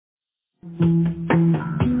Good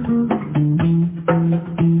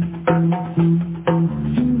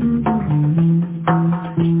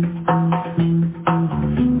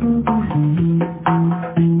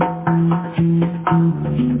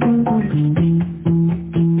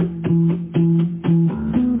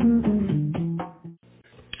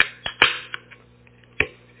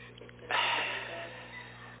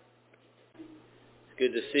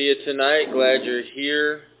to see you tonight. Glad you're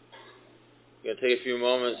here. I'm going to take a few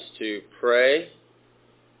moments to pray,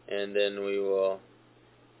 and then we will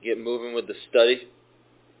get moving with the study.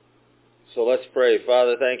 So let's pray.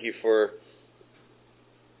 Father, thank you for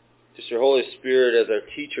just your Holy Spirit as our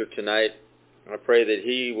teacher tonight. I pray that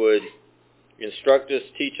He would instruct us,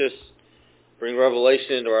 teach us, bring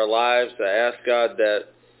revelation into our lives. I ask God that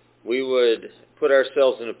we would put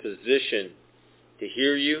ourselves in a position to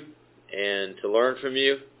hear you and to learn from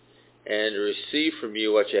you and to receive from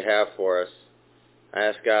you what you have for us. I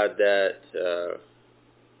ask God that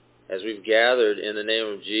as we've gathered in the name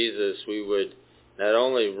of Jesus, we would not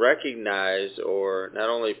only recognize or not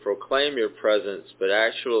only proclaim your presence, but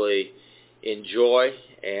actually enjoy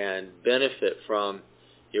and benefit from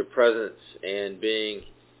your presence and being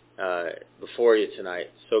before you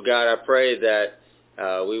tonight. So God, I pray that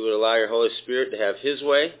we would allow your Holy Spirit to have His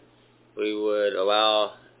way. We would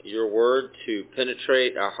allow your word to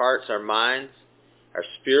penetrate our hearts, our minds, our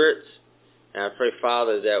spirits. And I pray,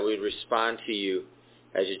 Father, that we'd respond to you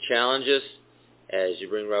as you challenge us, as you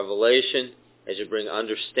bring revelation, as you bring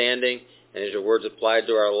understanding, and as your words applied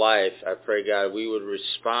to our life. I pray, God, we would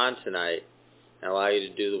respond tonight and allow you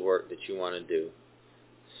to do the work that you want to do.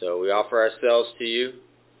 So we offer ourselves to you.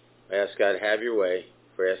 We ask God, have your way.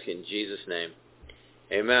 We ask in Jesus' name.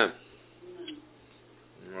 Amen.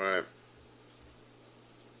 All right.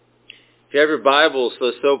 If you have your Bibles,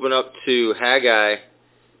 let's open up to Haggai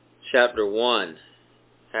chapter 1.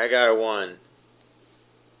 Haggai 1.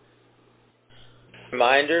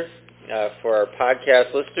 Reminder for our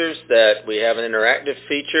podcast listeners that we have an interactive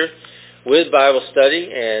feature with Bible study,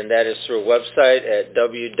 and that is through a website at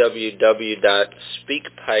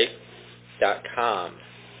www.speakpipe.com.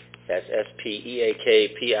 That's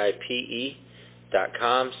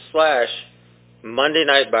speakpipe.com/Monday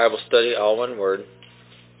Night Bible Study, all one word.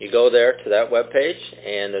 You go there to that webpage,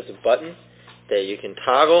 and there's a button that you can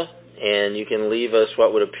toggle, and you can leave us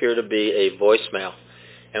what would appear to be a voicemail.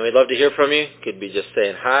 And we'd love to hear from you. Could be just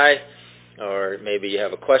saying hi, or maybe you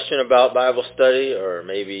have a question about Bible study, or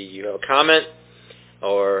maybe you have a comment,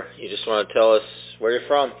 or you just want to tell us where you're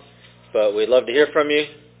from. But we'd love to hear from you.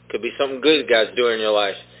 Could be something good God's doing in your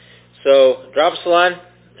life. So drop us a line,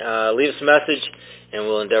 leave us a message, and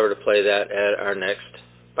we'll endeavor to play that at our next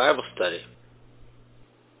Bible study.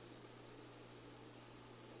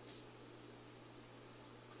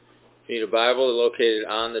 If you need a Bible, they're located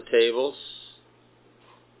on the tables.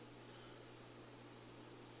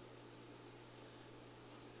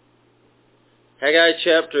 Haggai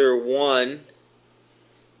chapter 1,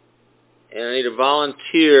 and I need a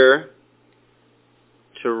volunteer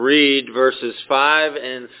to read verses 5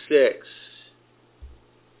 and 6.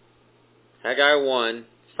 Haggai 1,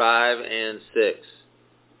 5 and 6.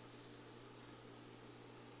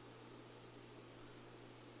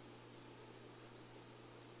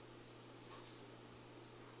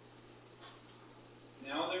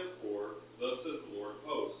 Now therefore, thus says the Lord of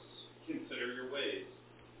hosts, consider your ways.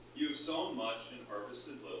 You have sown much and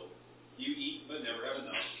harvested little. You eat but never have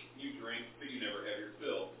enough. You drink but you never have your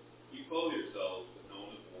fill. You clothe yourselves but no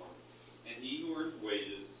one is warm. And he who earns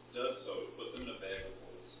wages does so to put them in a bag of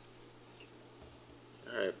holes.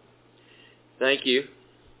 All right. Thank you.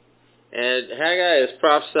 And Haggai is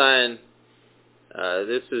prophesying,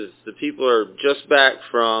 the people are just back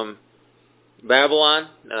from Babylon,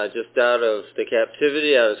 just out of the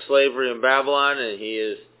captivity, out of slavery in Babylon, and he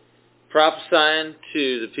is prophesying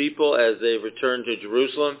to the people as they return to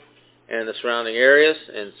Jerusalem and the surrounding areas.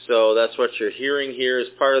 And so that's what you're hearing here as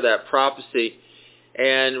part of that prophecy.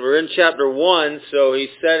 And we're in chapter 1, so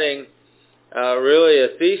he's setting really a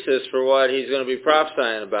thesis for what he's going to be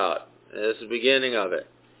prophesying about. This is the beginning of it.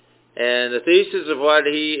 And the thesis of what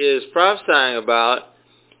he is prophesying about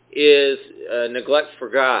is neglect for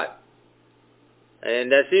God.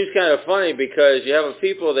 And that seems kind of funny because you have a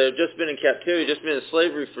people that have just been in captivity, just been in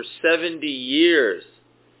slavery for 70 years.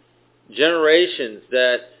 Generations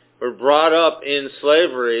that were brought up in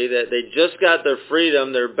slavery, that they just got their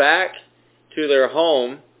freedom. They're back to their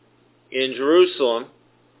home in Jerusalem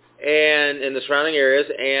and in the surrounding areas,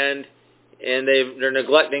 and they're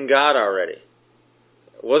neglecting God already.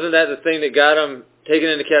 Wasn't that the thing that got them taken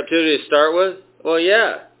into captivity to start with? Well,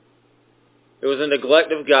 yeah. It was a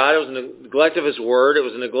neglect of God. It was a neglect of His Word. It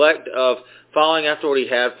was a neglect of following after what He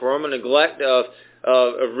had for them. A neglect of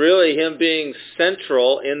really Him being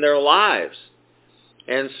central in their lives.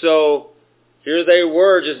 And so here they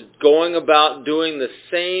were just going about doing the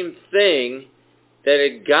same thing that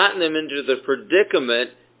had gotten them into the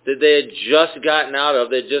predicament that they had just gotten out of,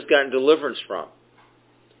 they had just gotten deliverance from.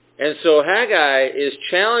 And so Haggai is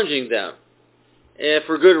challenging them. And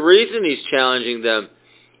for good reason he's challenging them.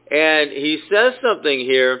 And he says something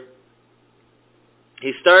here.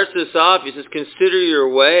 He starts this off, he says, consider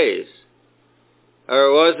your ways.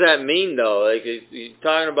 Or what does that mean, though? Like he's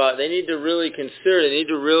talking about they need to really consider, they need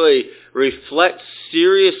to really reflect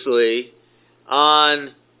seriously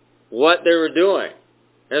on what they were doing.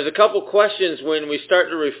 And there's a couple questions when we start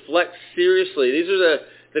to reflect seriously. These are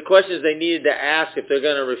the questions they needed to ask if they're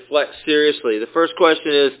going to reflect seriously. The first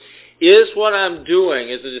question is what I'm doing,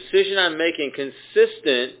 is the decision I'm making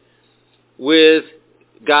consistent with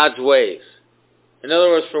God's ways? In other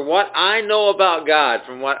words, from what I know about God,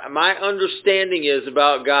 from what my understanding is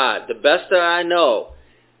about God, the best that I know,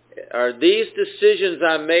 are these decisions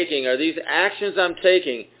I'm making, are these actions I'm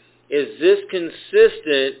taking, is this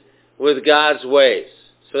consistent with God's ways?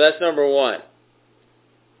 So that's number one.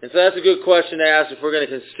 And so that's a good question to ask if we're going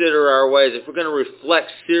to consider our ways, if we're going to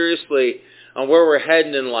reflect seriously on where we're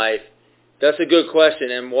heading in life. That's a good question.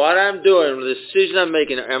 And what I'm doing, the decision I'm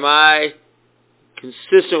making, am I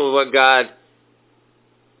consistent with what God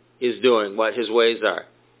is doing, what His ways are?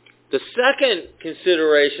 The second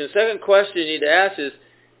consideration, second question you need to ask is,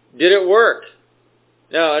 did it work?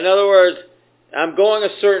 Now, in other words, I'm going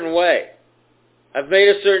a certain way. I've made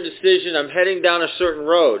a certain decision. I'm heading down a certain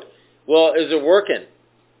road. Well, is it working?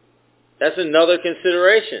 That's another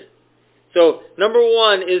consideration. So, number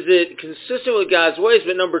one, is it consistent with God's ways?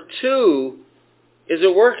 But number two, is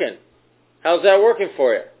it working? How's that working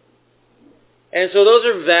for you? And so those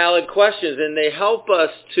are valid questions, and they help us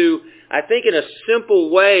to, I think in a simple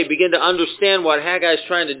way, begin to understand what Haggai's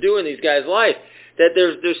trying to do in these guys' life. That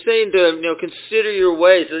they're saying to, consider your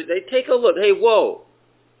ways. They take a look, hey, whoa,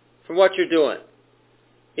 from what you're doing.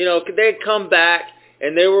 They'd come back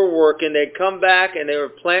and they were working. They'd come back and they were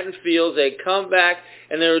planting fields. They'd come back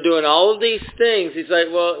and they were doing all of these things. He's like,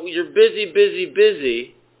 well, you're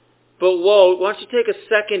busy. But whoa, why don't you take a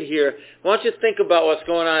second here? Why don't you think about what's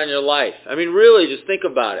going on in your life? I mean, really, just think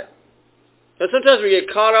about it. But sometimes we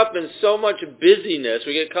get caught up in so much busyness.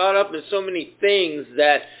 We get caught up in so many things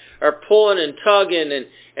that are pulling and tugging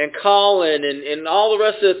and calling and all the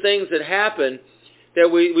rest of the things that happen that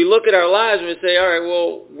we look at our lives and we say, all right,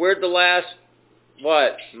 well, where'd the last,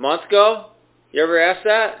 month go? You ever ask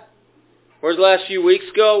that? Where'd the last few weeks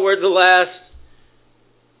go? Where'd the last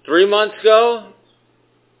 3 months go?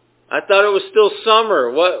 I thought it was still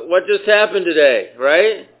summer. What just happened today,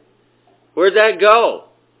 right? Where'd that go?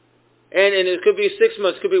 And it could be 6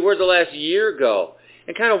 months. It could be where'd the last year go?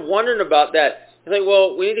 And kind of wondering about that. It's like,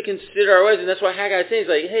 well, we need to consider our ways. And that's what Haggai's saying. He's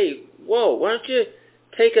like, hey, whoa, why don't you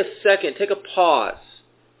take a second, take a pause,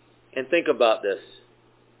 and think about this.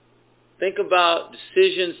 Think about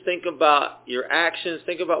decisions. Think about your actions.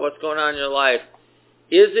 Think about what's going on in your life.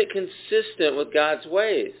 Is it consistent with God's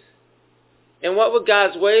ways? And what would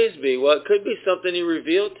God's ways be? Well, it could be something He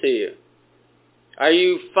revealed to you. Are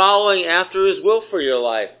you following after His will for your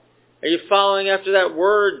life? Are you following after that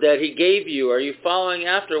word that He gave you? Are you following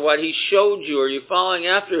after what He showed you? Are you following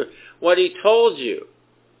after what He told you?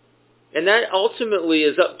 And that ultimately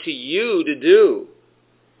is up to you to do.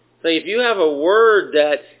 So if you have a word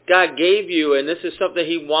that God gave you and this is something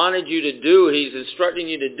He wanted you to do, He's instructing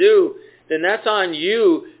you to do, then that's on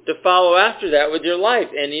you to follow after that with your life.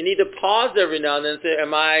 And you need to pause every now and then and say,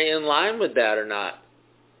 am I in line with that or not?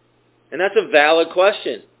 And that's a valid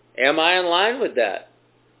question. Am I in line with that?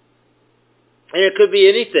 And it could be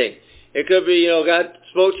anything. It could be, God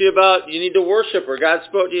spoke to you about you need to worship, or God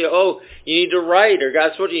spoke to you, you need to write, or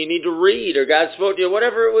God spoke to you need to read, or God spoke to you,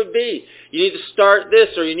 whatever it would be. You need to start this,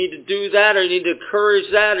 or you need to do that, or you need to encourage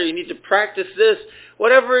that, or you need to practice this,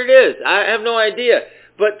 whatever it is. I have no idea.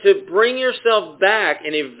 But to bring yourself back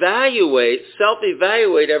and evaluate,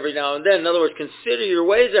 self-evaluate every now and then, in other words, consider your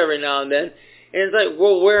ways every now and then, and it's like,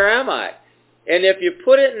 well, where am I? And if you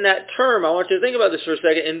put it in that term, I want you to think about this for a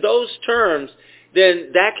second, in those terms,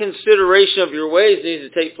 then that consideration of your ways needs to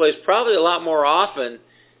take place probably a lot more often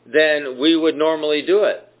than we would normally do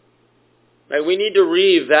it. Like we need to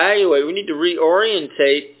reevaluate, we need to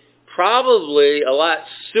reorientate probably a lot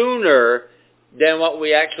sooner than what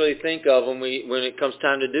we actually think of when it comes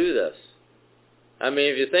time to do this. I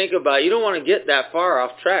mean, if you think about it, you don't want to get that far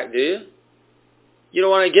off track, do you? You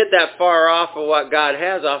don't want to get that far off of what God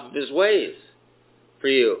has, off of His ways for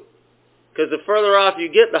you. Because the further off you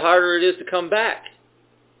get, the harder it is to come back.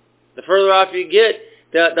 The further off you get,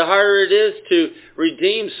 the harder it is to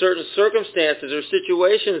redeem certain circumstances or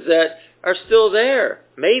situations that are still there.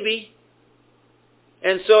 Maybe.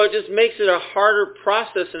 And so it just makes it a harder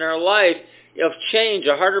process in our life of change,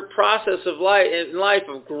 a harder process of life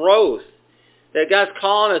of growth. That God's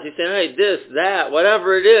calling us. He's saying, hey, this, that,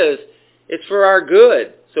 whatever it is, it's for our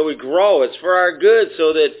good. So we grow. It's for our good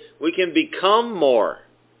so that we can become more.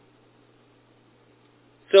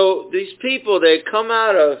 So these people, they come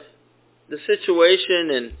out of the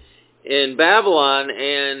situation in Babylon,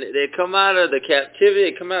 and they come out of the captivity,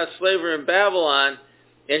 they come out of slavery in Babylon,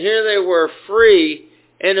 and here they were free,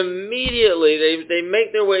 and immediately they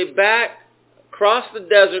make their way back across the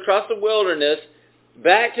desert, across the wilderness,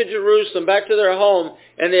 back to Jerusalem, back to their home,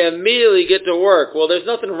 and they immediately get to work. Well, there's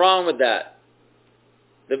nothing wrong with that.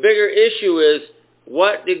 The bigger issue is,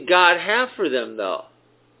 what did God have for them, though?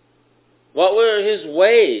 What were His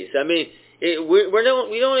ways? I mean, we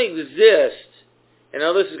don't exist. I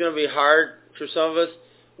know this is going to be hard for some of us.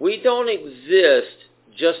 We don't exist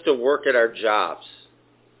just to work at our jobs.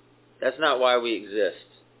 That's not why we exist.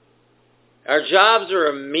 Our jobs are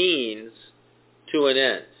a means to an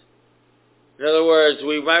end. In other words,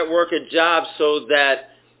 we might work a job so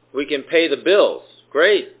that we can pay the bills.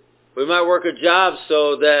 Great. We might work a job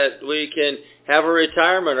so that we can have a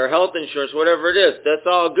retirement or health insurance, whatever it is. That's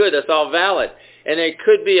all good. That's all valid. And it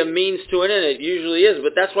could be a means to an end. It usually is,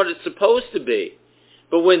 but that's what it's supposed to be.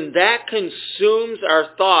 But when that consumes our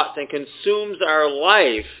thoughts and consumes our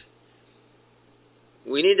life,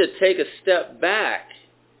 we need to take a step back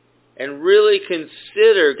and really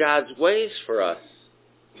consider God's ways for us.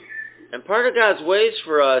 And part of God's ways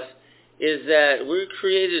for us is that we're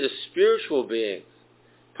created as spiritual beings.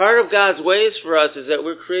 Part of God's ways for us is that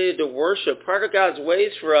we're created to worship. Part of God's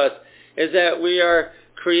ways for us is that we are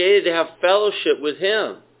created to have fellowship with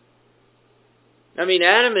Him. I mean,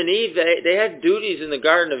 Adam and Eve, they had duties in the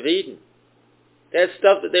Garden of Eden. They had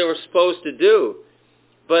stuff that they were supposed to do.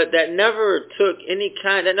 But that never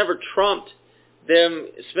that never trumped them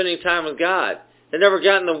spending time with God. That never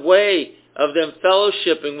got in the way of them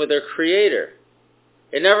fellowshipping with their Creator.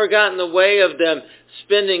 It never got in the way of them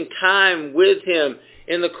spending time with Him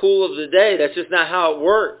in the cool of the day. That's just not how it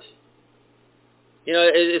worked. You know,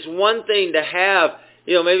 it's one thing to have,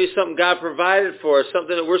 maybe something God provided for us,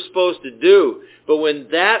 something that we're supposed to do. But when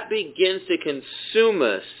that begins to consume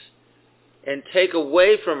us and take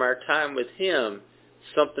away from our time with Him,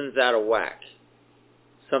 something's out of whack.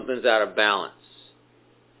 Something's out of balance.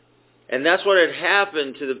 And that's what had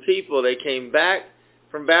happened to the people. They came back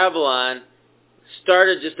from Babylon,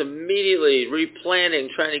 started just immediately replanting,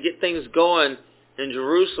 trying to get things going in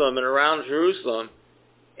Jerusalem and around Jerusalem,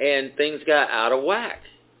 and things got out of whack.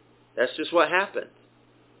 That's just what happened.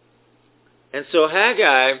 And so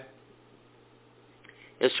Haggai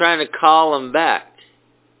is trying to call them back.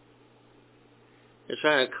 They're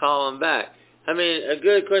trying to call them back. I mean, a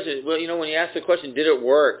good question. Well, when you ask the question, did it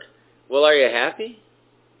work? Well, are you happy?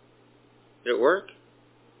 Did it work?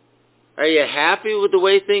 Are you happy with the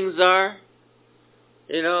way things are?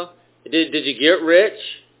 Did you get rich?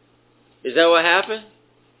 Is that what happened?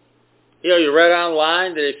 You read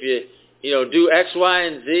online that if you do X, Y,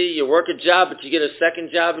 and Z, you work a job, but you get a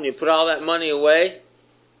second job and you put all that money away.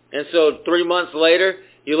 And so 3 months later,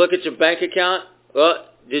 you look at your bank account. Well,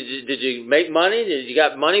 did you make money? Did you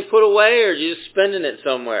got money put away, or are you just spending it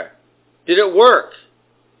somewhere? Did it work?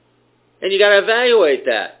 And you got to evaluate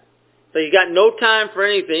that. So you got no time for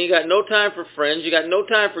anything. You got no time for friends. You got no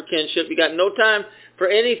time for kinship. You got no time for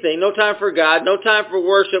anything. No time for God. No time for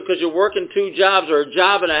worship because you're working 2 jobs or a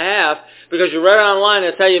job and a half because you read online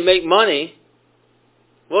that's how you make money.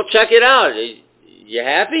 Well, check it out. You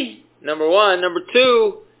happy? Number one. Number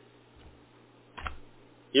two,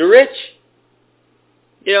 you're rich.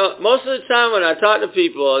 Most of the time when I talk to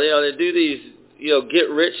people, they do these, get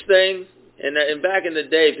rich things. And back in the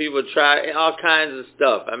day, people would try all kinds of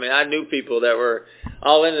stuff. I mean, I knew people that were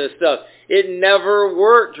all into this stuff. It never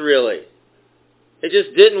worked, really. It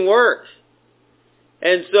just didn't work.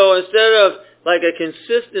 And so instead of like a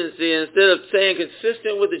consistency, instead of staying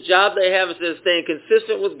consistent with the job they have, instead of staying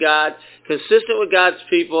consistent with God, consistent with God's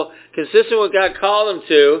people, consistent with what God called them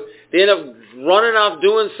to, they end up running off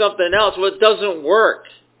doing something else. Well, it doesn't work.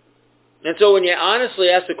 And so when you honestly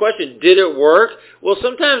ask the question, did it work? Well,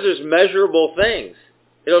 sometimes there's measurable things.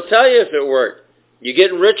 It'll tell you if it worked. You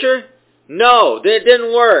getting richer? No, then it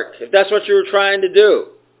didn't work, if that's what you were trying to do.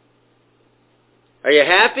 Are you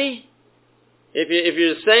happy? If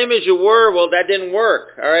you're the same as you were, well, that didn't work.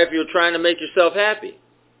 All right, if you're trying to make yourself happy.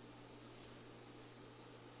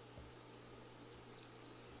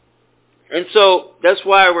 And so that's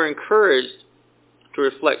why we're encouraged to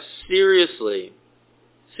reflect seriously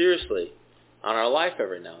on our life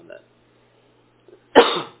every now and then.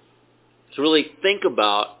 To really think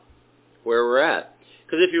about where we're at.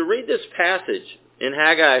 Because if you read this passage in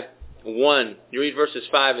Haggai 1, you read verses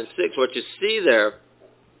 5 and 6, what you see there,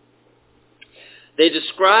 they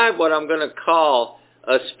describe what I'm going to call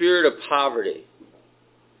a spirit of poverty.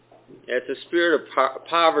 It's a spirit of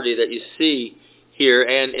poverty that you see here,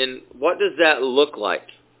 and what does that look like?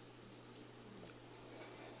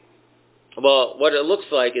 Well, what it looks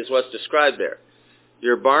like is what's described there.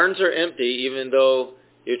 Your barns are empty even though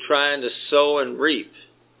you're trying to sow and reap.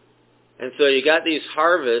 And so you got these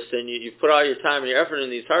harvests, and you put all your time and your effort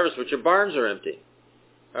in these harvests, but your barns are empty.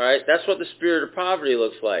 All right? That's what the spirit of poverty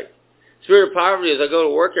looks like. Spirit of poverty is I go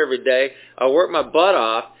to work every day, I work my butt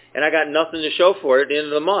off, and I got nothing to show for it at the end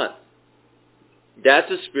of the month.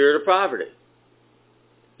 That's a spirit of poverty.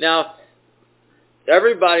 Now,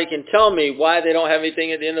 everybody can tell me why they don't have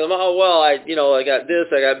anything at the end of the month. Oh, well, I got this,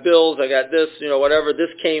 I got bills, I got this, whatever, this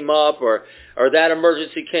came up, or that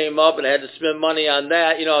emergency came up, and I had to spend money on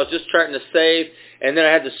that. I was just trying to save, and then I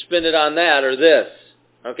had to spend it on that or this.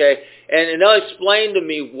 Okay? And they'll explain to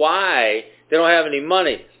me why they don't have any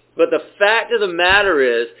money. But the fact of the matter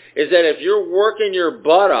is that if you're working your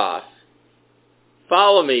butt off,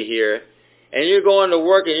 follow me here, and you're going to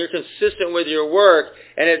work and you're consistent with your work,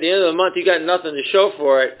 and at the end of the month you got nothing to show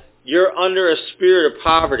for it, you're under a spirit of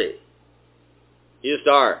poverty. You just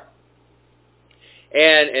are.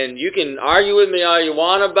 And you can argue with me all you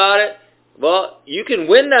want about it. Well, you can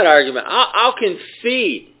win that argument. I'll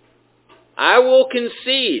concede. I will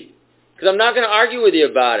concede. Because I'm not going to argue with you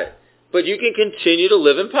about it. But you can continue to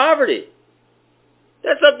live in poverty.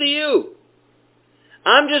 That's up to you.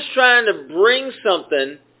 I'm just trying to bring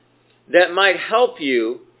something that might help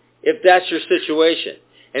you if that's your situation.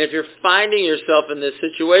 And if you're finding yourself in this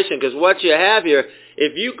situation, because what you have here,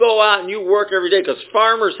 if you go out and you work every day, because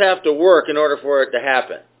farmers have to work in order for it to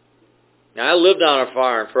happen. Now, I lived on a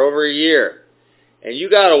farm for over a year. And you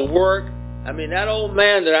got to work. I mean, that old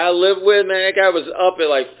man that I lived with, man, that guy was up at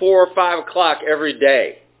like 4 or 5 o'clock every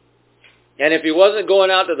day. And if he wasn't going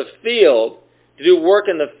out to the field to do work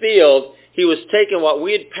in the field, he was taking what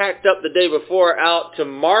we had packed up the day before out to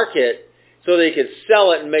market so that he could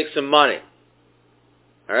sell it and make some money.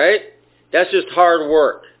 All right? That's just hard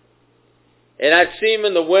work. And I'd see him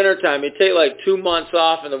in the wintertime. He'd take like 2 months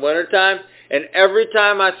off in the wintertime. And every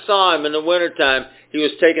time I saw him in the wintertime, he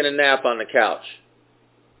was taking a nap on the couch.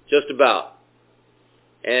 Just about.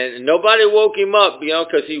 And nobody woke him up,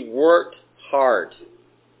 because he worked hard.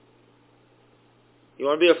 You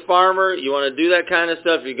want to be a farmer, you want to do that kind of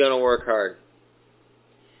stuff, you're going to work hard.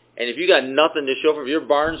 And if you got nothing to show for, if your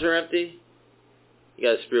barns are empty, you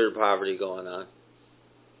got a spirit of poverty going on.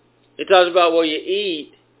 It talks about, well, you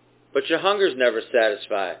eat, but your hunger's never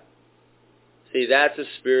satisfied. See, that's a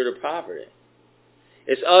spirit of poverty.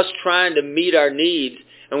 It's us trying to meet our needs,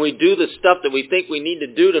 and we do the stuff that we think we need to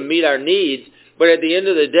do to meet our needs, but at the end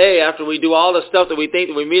of the day, after we do all the stuff that we think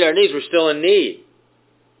that we meet our needs, we're still in need.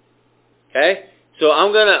 Okay? So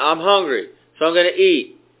I'm hungry, so I'm going to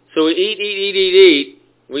eat. So we eat.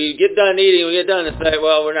 We get done eating, we get done, it's like,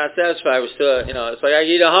 well, we're not satisfied. We're still, it's like I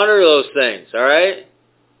eat 100 of those things, all right?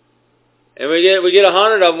 And we get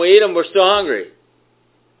 100 of them, we eat them, we're still hungry.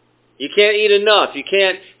 You can't eat enough. You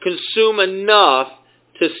can't consume enough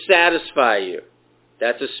to satisfy you.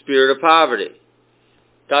 That's a spirit of poverty.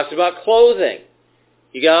 Talks about clothing.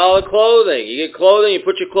 You got all the clothing. You get clothing, you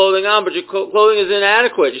put your clothing on, but your clothing is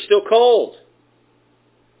inadequate. You're still cold.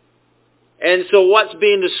 And so what's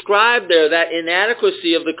being described there, that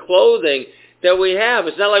inadequacy of the clothing that we have,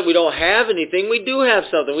 it's not like we don't have anything. We do have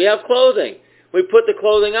something. We have clothing. We put the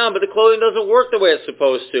clothing on, but the clothing doesn't work the way it's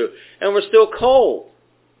supposed to. And we're still cold.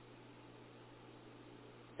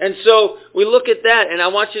 And so we look at that, and I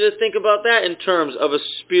want you to think about that in terms of a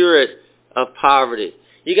spirit of poverty.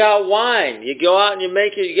 You got wine. You go out and you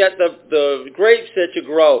make it. You got the grapes that you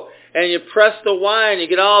grow. And you press the wine, you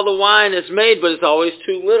get all the wine that's made, but it's always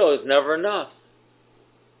too little. It's never enough.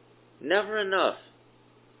 Never enough.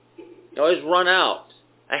 You always run out.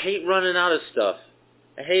 I hate running out of stuff.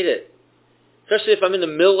 I hate it. Especially if I'm in the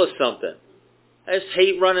middle of something. I just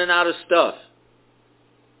hate running out of stuff.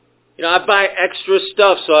 I buy extra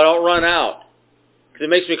stuff so I don't run out. Because it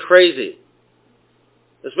makes me crazy.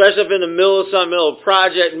 Especially if I'm in the middle of something, middle of a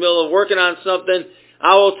project, middle of working on something,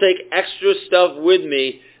 I will take extra stuff with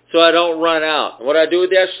me so I don't run out. And what I do with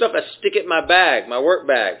the extra stuff, I stick it in my bag, my work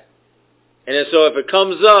bag. And then so if it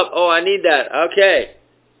comes up, oh, I need that. Okay.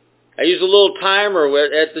 I use a little timer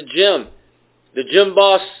at the gym. The Gym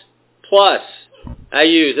Boss Plus. I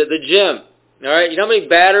use at the gym. All right, you know how many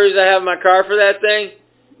batteries I have in my car for that thing?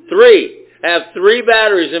 3. I have 3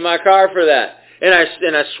 batteries in my car for that. And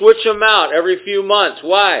I switch them out every few months.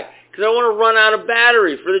 Why? Because I don't want to run out of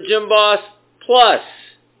battery for the Gym Boss Plus.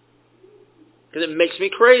 Because it makes me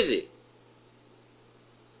crazy.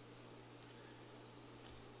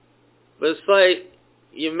 But it's like,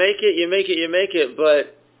 you make it,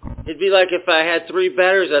 but it'd be like if I had 3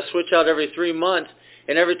 batteries, I switch out every 3 months,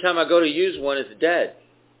 and every time I go to use one, it's dead.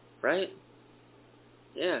 Right?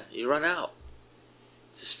 Yeah, you run out.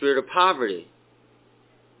 It's the spirit of poverty.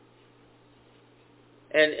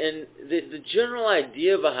 And the general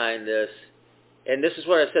idea behind this, and this is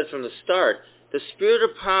what I said from the start, the spirit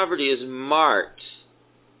of poverty is marked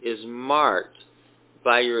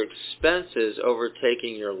by your expenses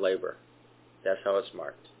overtaking your labor. That's how it's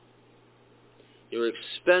marked. Your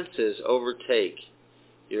expenses overtake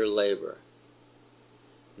your labor.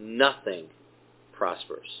 Nothing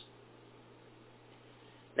prospers.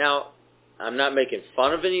 Now, I'm not making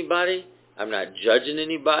fun of anybody. I'm not judging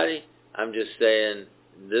anybody. I'm just saying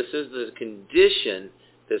this is the condition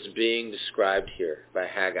that's being described here by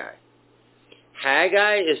Haggai.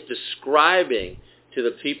 Haggai is describing to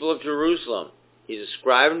the people of Jerusalem. He's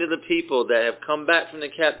describing to the people that have come back from the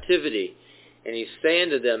captivity. And he's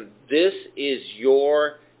saying to them, this is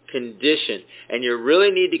your condition. And you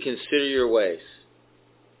really need to consider your ways.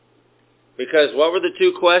 Because what were the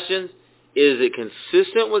 2 questions? Is it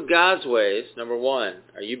consistent with God's ways? Number 1,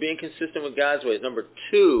 are you being consistent with God's ways? Number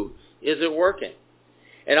 2, is it working?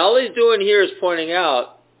 And all he's doing here is pointing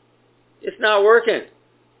out, it's not working.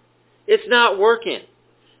 It's not working.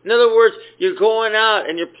 In other words, you're going out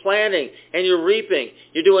and you're planting and you're reaping.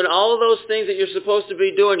 You're doing all of those things that you're supposed to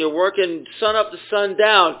be doing. You're working sun up to sun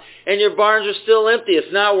down, and your barns are still empty.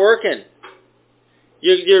 It's not working.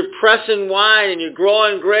 You're pressing wine and you're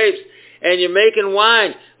growing grapes and you're making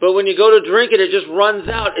wine, but when you go to drink it, it just runs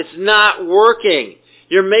out. It's not working.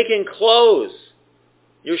 You're making clothes.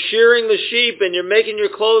 You're shearing the sheep and you're making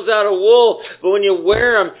your clothes out of wool, but when you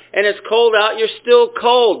wear them and it's cold out, you're still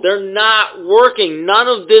cold. They're not working. None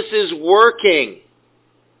of this is working.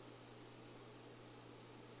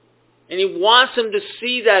 And he wants them to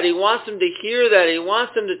see that. He wants them to hear that. He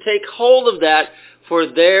wants them to take hold of that for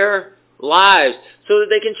their lives so that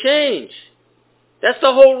they can change. That's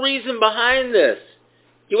the whole reason behind this.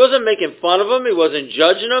 He wasn't making fun of them. He wasn't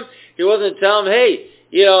judging them. He wasn't telling them, hey,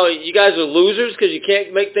 you know, you guys are losers because you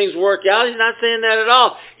can't make things work out. He's not saying that at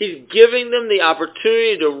all. He's giving them the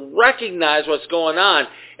opportunity to recognize what's going on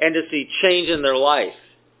and to see change in their life.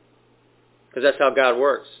 Because that's how God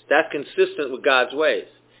works. That's consistent with God's ways.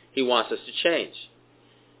 He wants us to change.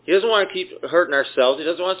 He doesn't want to keep hurting ourselves. He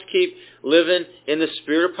doesn't want us to keep living in the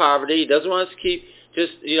spirit of poverty. He doesn't want us to keep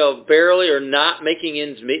just, barely or not making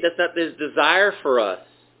ends meet. That's not his desire for us.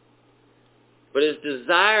 But his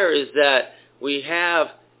desire is that we have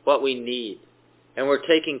what we need and we're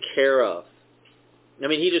taken care of. I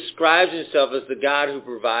mean, he describes himself as the God who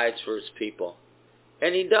provides for his people.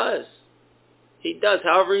 And he does. He does,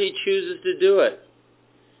 however he chooses to do it.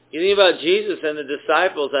 You think about Jesus and the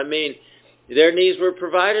disciples, I mean, their needs were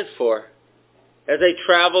provided for. As they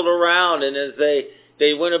traveled around and as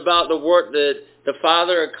they went about the work that the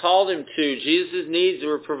Father had called him to, Jesus' needs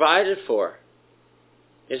were provided for.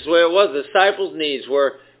 It's the way it was. The disciples' needs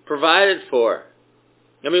were provided for.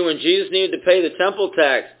 I mean, when Jesus needed to pay the temple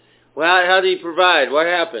tax, well, how did he provide? What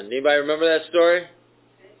happened? Anybody remember that story?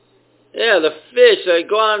 Yeah, the fish. They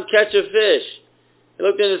go out and catch a fish. He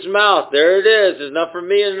looked in his mouth. There it is. There's enough for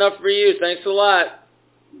me and enough for you. Thanks a lot.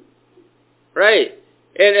 Right.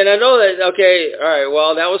 And I know that, okay, all right,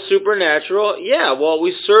 well, that was supernatural. Yeah, well,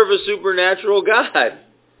 we serve a supernatural God.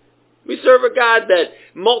 We serve a God that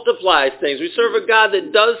multiplies things. We serve a God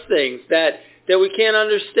that does things that we can't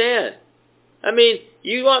understand. I mean,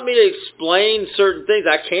 you want me to explain certain things,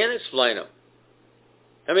 I can't explain them.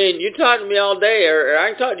 I mean, you talk to me all day, or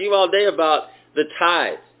I can talk to you all day about the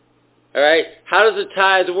tithe. All right? How does the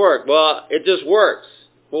tithe work? Well, it just works.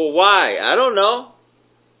 Well, why? I don't know.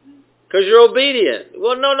 Because you're obedient.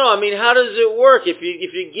 Well, no. I mean, how does it work? If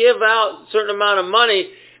you give out a certain amount of money,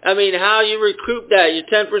 I mean, how you recoup that? You're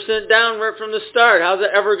 10% down right from the start. How's it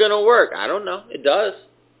ever going to work? I don't know. It does.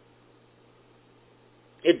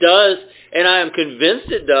 It does, and I am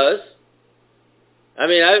convinced it does. I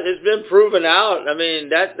mean, it's been proven out. I mean,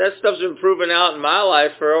 that stuff's been proven out in my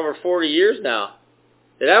life for over 40 years now.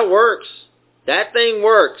 That works. That thing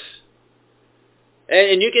works.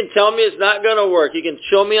 And you can tell me it's not going to work. You can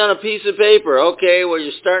show me on a piece of paper, okay, well,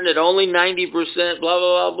 you're starting at only 90%, blah,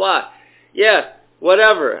 blah, blah, blah. Yeah,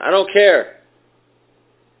 whatever. I don't care.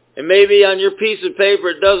 And maybe on your piece of paper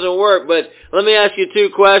it doesn't work, but let me ask you two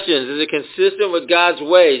questions. Is it consistent with God's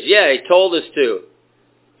ways? Yeah, He told us to.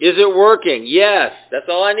 Is it working? Yes. That's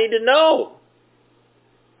all I need to know.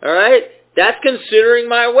 All right? That's considering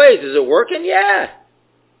my ways. Is it working? Yeah.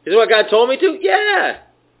 Is it what God told me to? Yeah.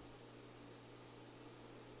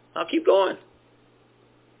 I'll keep going.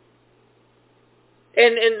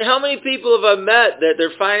 And how many people have I met that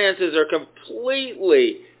their finances are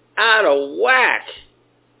completely out of whack?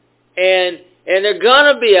 And they're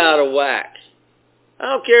going to be out of whack. I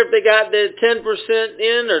don't care if they got the 10%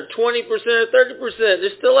 in or 20% or 30%.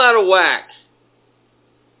 They're still out of whack.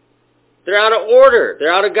 They're out of order.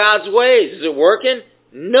 They're out of God's ways. Is it working?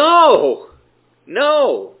 No.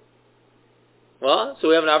 No. Well, so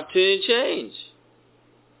we have an opportunity to change.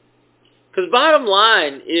 Because bottom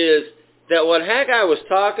line is that what Haggai was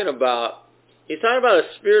talking about, he's talking about a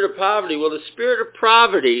spirit of poverty. Well, the spirit of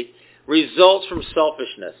poverty results from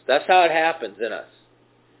selfishness. That's how it happens in us.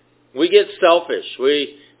 We get selfish.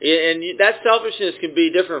 And that selfishness can be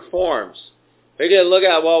different forms. We can look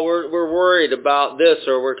at, well, we're worried about this,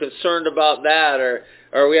 or we're concerned about that, or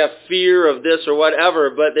we have fear of this or whatever,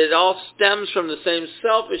 but it all stems from the same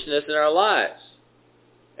selfishness in our lives.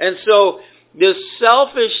 And so this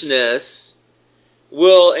selfishness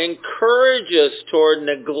will encourage us toward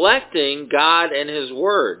neglecting God and His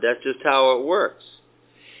Word. That's just how it works.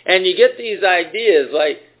 And you get these ideas,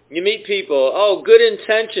 like you meet people, oh, good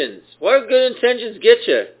intentions. What do good intentions get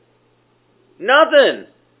you? Nothing.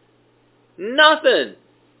 Nothing.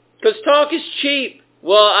 Because talk is cheap.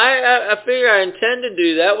 Well, I figure I intend to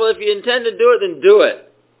do that. Well, if you intend to do it, then do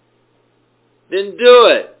it. Then do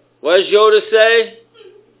it. What does Yoda say?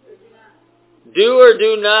 Do or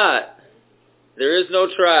do not. There is no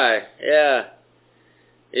try. Yeah.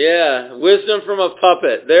 Yeah. Wisdom from a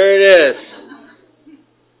puppet. There it is.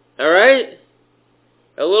 All right?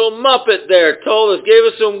 A little Muppet there told us, gave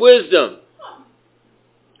us some wisdom.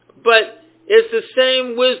 But it's the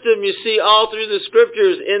same wisdom you see all through the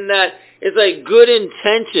Scriptures in that it's like good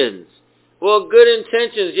intentions. Well, good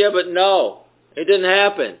intentions, yeah, but no. It didn't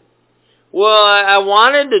happen. Well, I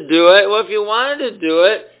wanted to do it. Well, if you wanted to do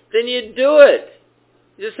it, then you do it.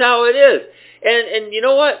 Just how it is. And you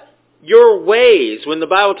know what? Your ways, when the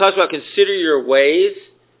Bible talks about consider your ways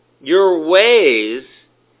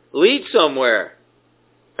lead somewhere.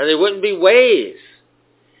 Or they wouldn't be ways.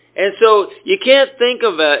 And so you can't think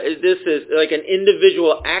of this as like an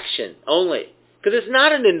individual action only. Because it's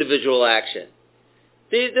not an individual action.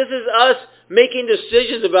 This is us making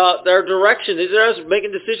decisions about our direction. These are us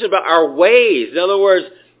making decisions about our ways. In other words,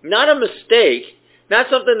 not a mistake. Not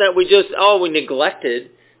something that we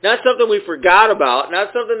neglected. Not something we forgot about.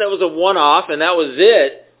 Not something that was a one-off and that was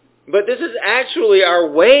it. But this is actually our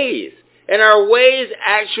ways. And our ways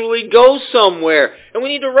actually go somewhere. And we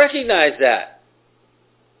need to recognize that.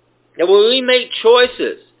 And when we make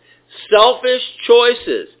choices, selfish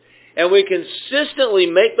choices, and we consistently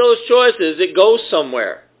make those choices, it goes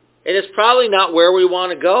somewhere. And it's probably not where we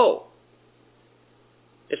want to go.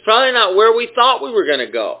 It's probably not where we thought we were going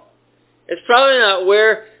to go. It's probably not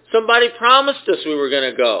where somebody promised us we were going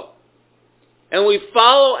to go. And we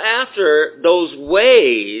follow after those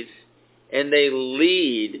ways, and they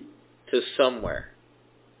lead to somewhere.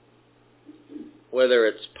 Whether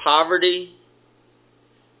it's poverty,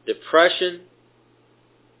 depression,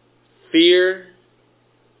 fear,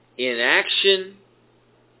 inaction,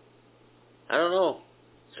 I don't know,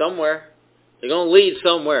 somewhere. They're going to lead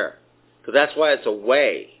somewhere. Because that's why it's a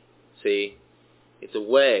way. See? It's a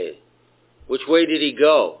way. Which way did he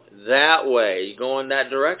go? That way. You go in that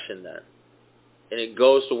direction then. And it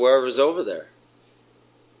goes to wherever's over there.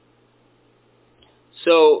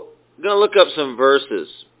 So, I'm going to look up some verses.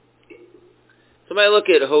 Somebody look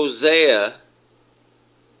at Hosea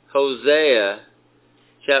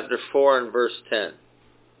chapter 4 and verse 10.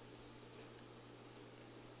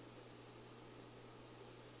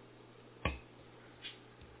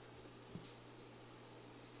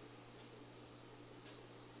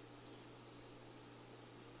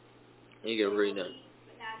 You can read that.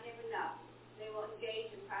 But not have enough. They will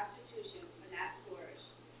engage in prostitution, but not flourish,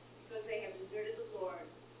 because they have deserted the Lord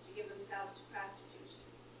to give themselves to prostitution.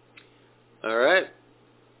 All right.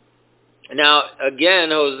 Now,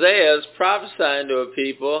 again, Hosea is prophesying to a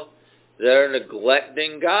people that are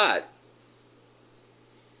neglecting God.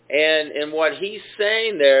 And what he's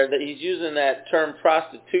saying there, that he's using that term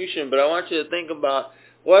prostitution, but I want you to think about,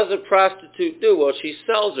 what does a prostitute do? Well, she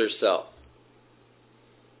sells herself.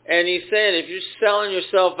 And he's saying, if you're selling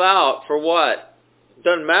yourself out for what? It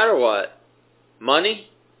doesn't matter what. Money?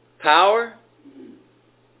 Power?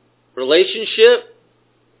 Relationship?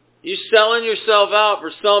 You're selling yourself out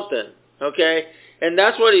for something, okay? And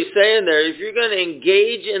that's what he's saying there. If you're going to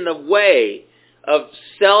engage in the way of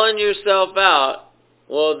selling yourself out,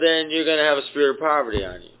 well, then you're going to have a spirit of poverty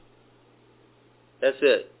on you. That's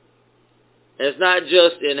it. And it's not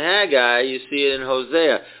just in Haggai, you see it in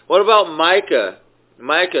Hosea. What about Micah?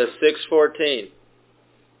 Micah 6:14.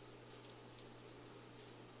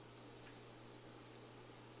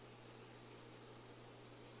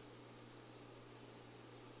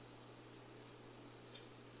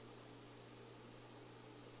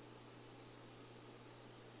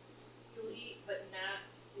 You eat but not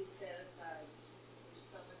be satisfied. Your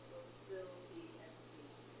stomach will still be empty.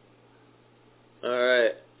 All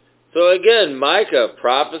right. So again, Micah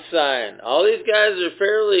prophesying. All these guys are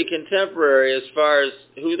fairly contemporary as far as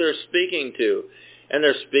who they're speaking to. And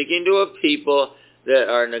they're speaking to a people that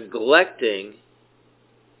are neglecting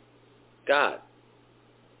God.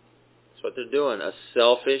 That's what they're doing. A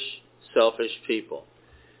selfish people.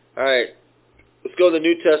 All right. Let's go to the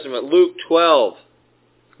New Testament. Luke 12.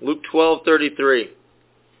 Luke 12:33.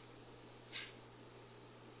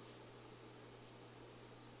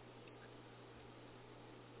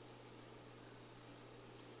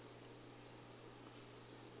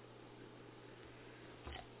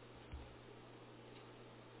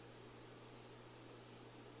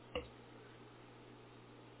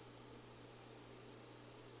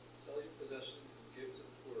 Sell your possessions and give to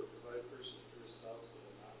the poor. Provide purses for yourselves that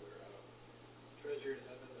will not wear out. Treasure in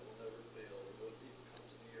heaven that will never fail. Where no thief comes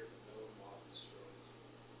near and no moth destroys.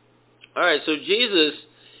 All right, so Jesus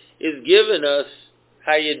is giving us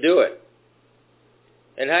how you do it.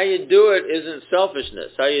 And how you do it isn't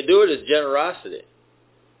selfishness. How you do it is generosity.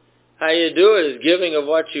 How you do it is giving of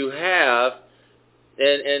what you have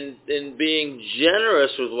and being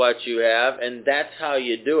generous with what you have, and that's how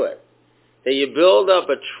you do it. That you build up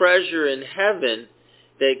a treasure in heaven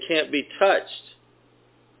that can't be touched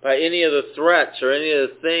by any of the threats or any of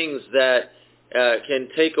the things that can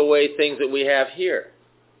take away things that we have here.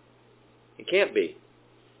 It can't be.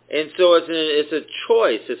 And so it's a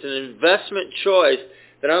choice. It's an investment choice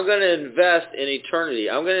that I'm going to invest in eternity.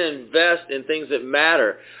 I'm going to invest in things that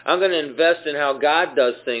matter. I'm going to invest in how God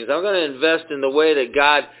does things. I'm going to invest in the way that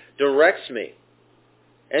God directs me.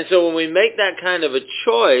 And so when we make that kind of a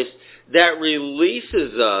choice, that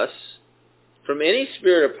releases us from any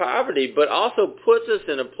spirit of poverty, but also puts us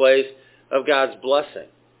in a place of God's blessing.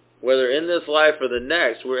 Whether in this life or the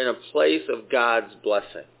next, we're in a place of God's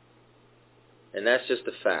blessing. And that's just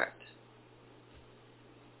a fact.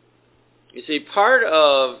 You see, part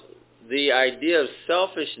of the idea of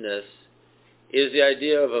selfishness is the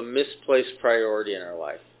idea of a misplaced priority in our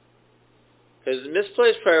life. Because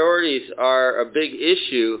misplaced priorities are a big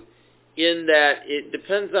issue in that it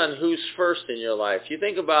depends on who's first in your life. You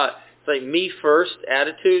think about, it's like me first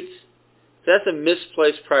attitudes. That's a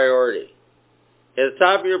misplaced priority. At the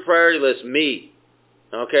top of your priority list, me.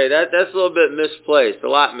 Okay, that's a little bit misplaced, a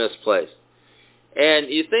lot misplaced. And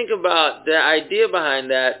you think about the idea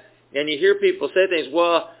behind that, and you hear people say things,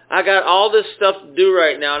 well, I got all this stuff to do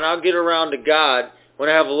right now, and I'll get around to God when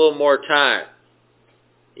I have a little more time.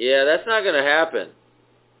 Yeah, that's not going to happen.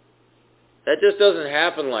 That just doesn't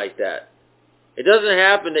happen like that. It doesn't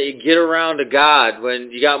happen that you get around to God when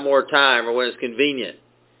you got more time or when it's convenient.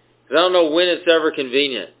 Because I don't know when it's ever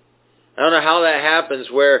convenient. I don't know how that happens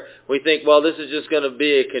where we think, well, this is just going to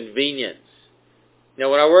be a convenience. You know,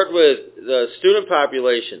 when I worked with the student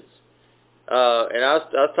populations, and I was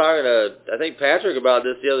talking to, I think, Patrick about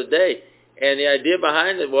this the other day, and the idea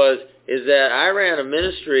behind it is that I ran a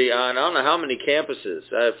ministry on, I don't know how many campuses.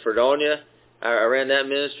 Fredonia, I ran that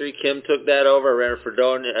ministry. Kim took that over.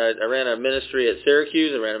 I ran a ministry at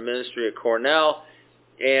Syracuse. I ran a ministry at Cornell.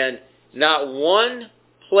 And not one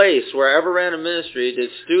place where I ever ran a ministry did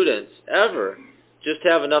students ever just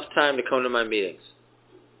have enough time to come to my meetings.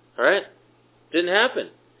 All right? Didn't happen.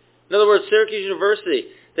 In other words, Syracuse University,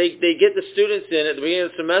 they get the students in at the beginning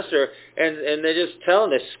of the semester, and they just tell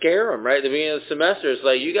them, they scare them, right? At the beginning of the semester, it's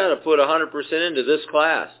like, you got to put 100% into this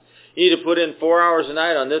class. You need to put in 4 hours a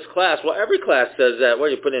night on this class. Well, every class says that.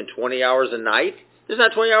 What, you put in 20 hours a night? There's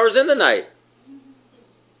not 20 hours in the night.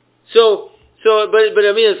 But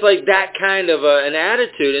I mean, it's like that kind of an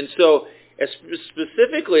attitude. And so,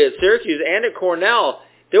 specifically at Syracuse and at Cornell,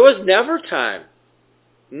 there was never time.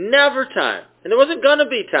 Never time. And there wasn't going to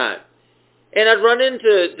be time. And I'd run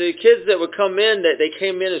into the kids that would come in, that they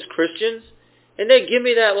came in as Christians, and they'd give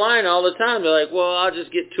me that line all the time. They're like, well, I'll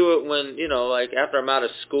just get to it when, like after I'm out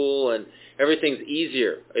of school and everything's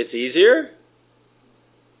easier. It's easier?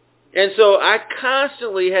 And so I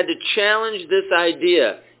constantly had to challenge this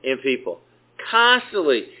idea in people.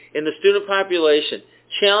 Constantly in the student population.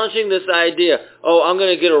 challenging this idea, oh, I'm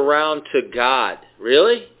going to get around to God.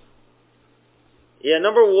 Really? Yeah,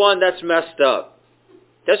 number one, that's messed up.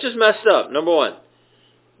 That's just messed up, number one.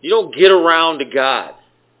 You don't get around to God.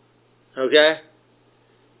 Okay?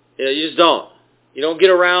 Yeah, you just don't. You don't get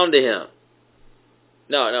around to Him.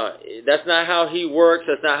 No, that's not how He works.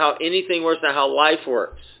 That's not how anything works. Not how life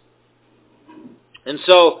works. And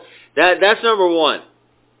so that's number one.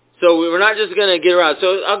 So we're not just going to get around.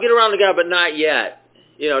 So I'll get around to God, but not yet.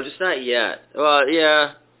 Just not yet. Well,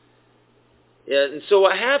 yeah. And so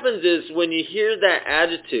what happens is when you hear that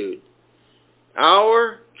attitude,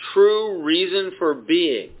 our true reason for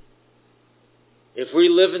being, if we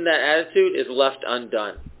live in that attitude, is left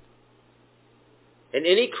undone. And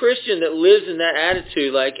any Christian that lives in that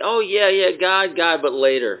attitude, like, oh, yeah, God, but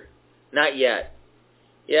later. Not yet.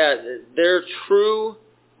 Yeah, their true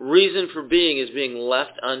reason for being is being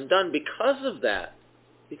left undone because of that.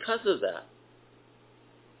 Because of that.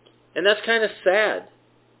 And that's kind of sad.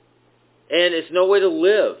 And it's no way to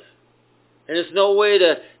live. And it's no way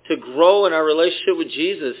to grow in our relationship with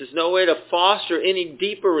Jesus. It's no way to foster any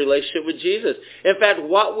deeper relationship with Jesus. In fact,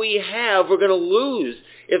 what we have, we're going to lose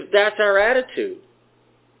if that's our attitude.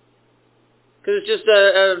 Because it's just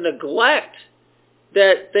a neglect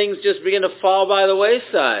that things just begin to fall by the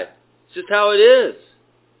wayside. It's just how it is.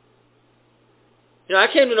 I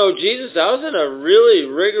came to know Jesus. I was in a really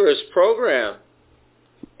rigorous program.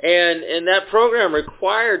 And that program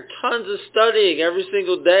required tons of studying every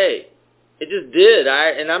single day. It just did.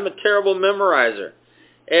 And I'm a terrible memorizer.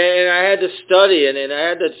 And I had to study and I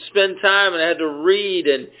had to spend time and I had to read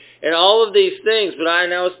and all of these things. But I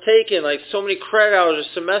was taking like so many credit hours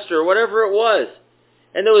a semester or whatever it was.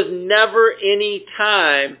 And there was never any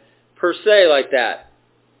time per se like that.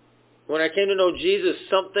 When I came to know Jesus,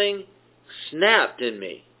 something snapped in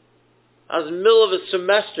me. I was in the middle of a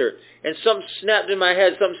semester and something snapped in my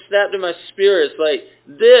head, something snapped in my spirit. It's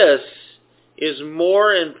like, this is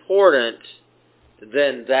more important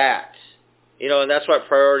than that. And that's what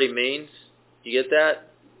priority means. You get that?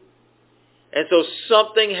 And so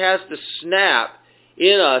something has to snap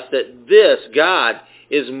in us that this, God,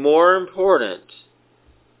 is more important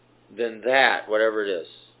than that, whatever it is.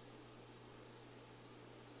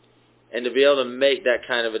 And to be able to make that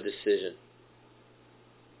kind of a decision.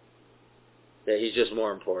 That He's just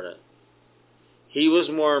more important. He was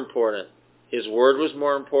more important. His word was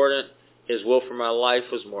more important. His will for my life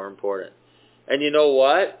was more important. And you know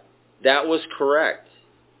what? That was correct.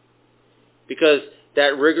 Because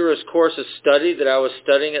that rigorous course of study that I was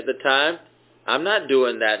studying at the time, I'm not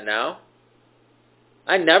doing that now.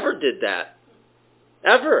 I never did that.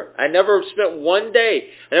 Ever. I never spent one day,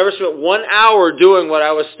 I never spent 1 hour doing what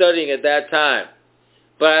I was studying at that time.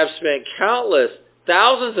 But I've spent countless,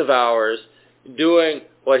 thousands of hours doing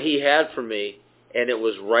what He had for me, and it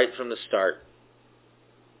was right from the start.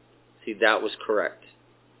 See, that was correct.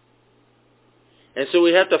 And so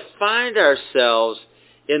we have to find ourselves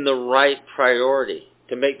in the right priority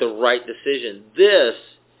to make the right decision. This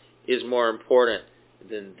is more important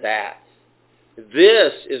than that.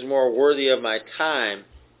 This is more worthy of my time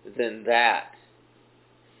than that.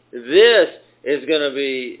 This is going to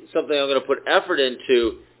be something I'm going to put effort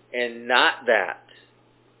into and not that.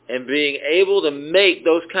 And being able to make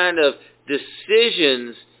those kind of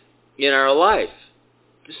decisions in our life.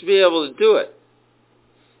 Just to be able to do it.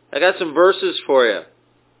 I got some verses for you.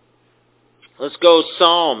 Let's go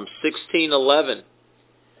Psalm 16:11.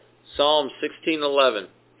 Psalm 16:11.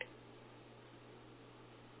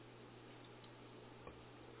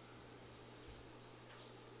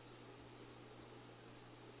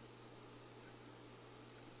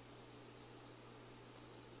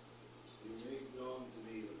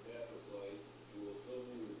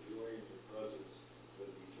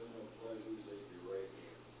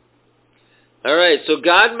 All right, so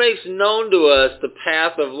God makes known to us the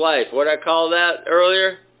path of life. What did I call that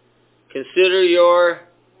earlier? Consider your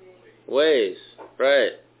ways.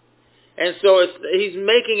 Right. And so He's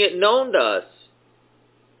making it known to us.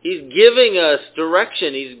 He's giving us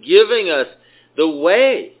direction. He's giving us the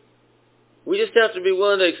way. We just have to be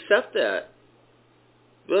willing to accept that.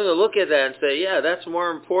 Willing to look at that and say, yeah, that's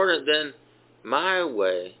more important than my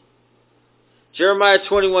way. Jeremiah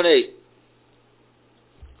 21:8.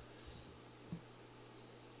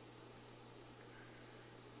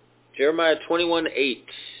 Jeremiah 21:8.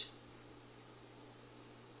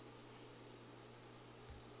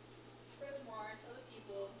 Furthermore, tell the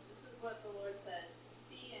people, this is what the Lord says.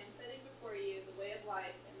 See, I am setting before you the way of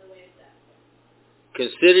life and the way of death.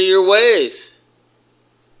 Consider your ways.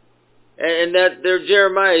 And that there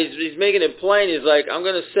Jeremiah, he's making it plain. He's like, I'm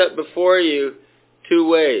going to set before you two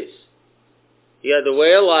ways. You got the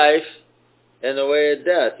way of life and the way of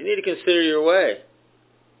death. You need to consider your way.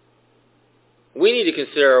 We need to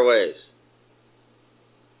consider our ways.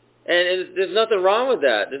 And there's nothing wrong with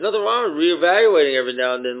that. There's nothing wrong with reevaluating every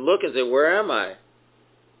now and then. Look and say, where am I?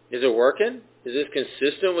 Is it working? Is this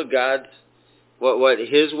consistent with God's, what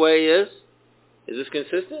His way is? Is this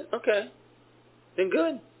consistent? Okay. Then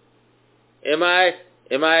good. Am I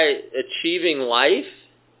achieving life?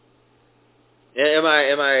 Am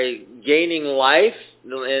I gaining life?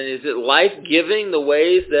 And is it life-giving, the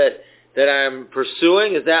ways that I'm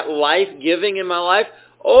pursuing? Is that life-giving in my life?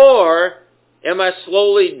 Or am I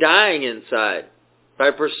slowly dying inside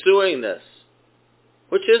by pursuing this?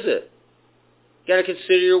 Which is it? You got to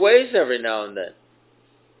consider your ways every now and then.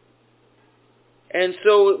 And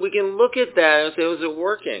so we can look at that and say, is it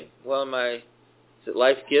working? Well, is it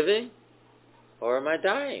life-giving? Or am I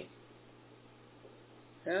dying?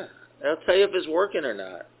 Yeah. I'll tell you if it's working or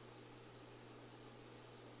not.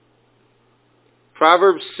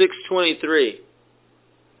 Proverbs 6:23.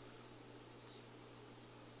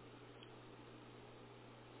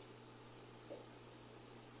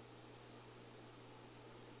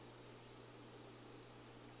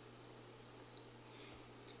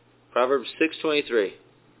 Proverbs 6:23.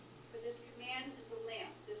 For this command is a lamp,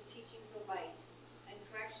 this teaching is a light, and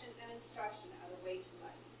correction and instruction are the way to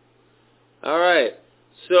life. All right.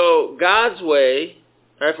 So God's way,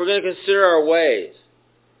 if we're going to consider our ways,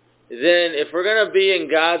 then if we're going to be in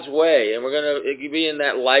God's way, and we're going to be in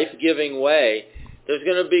that life-giving way, there's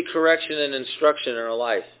going to be correction and instruction in our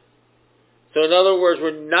life. So in other words,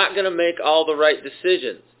 we're not going to make all the right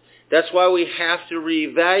decisions. That's why we have to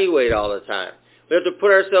reevaluate all the time. We have to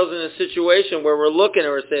put ourselves in a situation where we're looking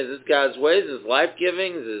and we're saying, is this God's ways? Is this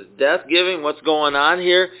life-giving? Is this death-giving? What's going on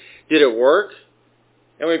here? Did it work?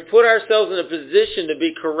 And we put ourselves in a position to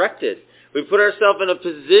be corrected. We put ourselves in a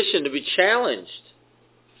position to be challenged.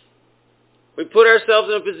 We put ourselves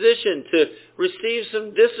in a position to receive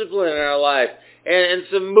some discipline in our life and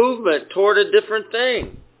some movement toward a different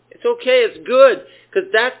thing. It's okay. It's good. Because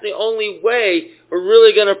that's the only way we're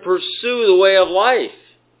really going to pursue the way of life.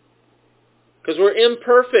 Because we're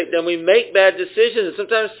imperfect and we make bad decisions. And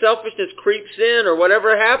sometimes selfishness creeps in or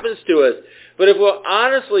whatever happens to us. But if we'll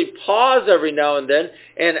honestly pause every now and then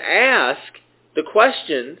and ask the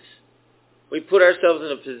questions, we put ourselves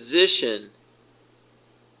in a position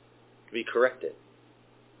to be corrected.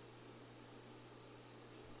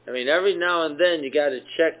 I mean, every now and then you got to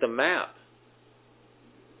check the map.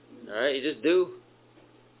 All right, you just do.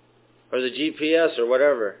 Or the GPS or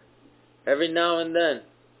whatever. Every now and then.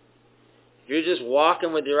 If you're just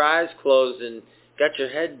walking with your eyes closed and got your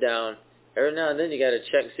head down, every now and then you got to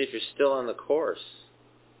check and see if you're still on the course.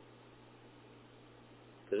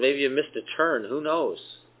 Because maybe you missed a turn. Who knows?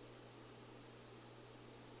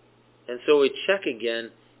 And so we check again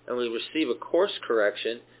and we receive a course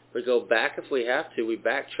correction. We go back if we have to. We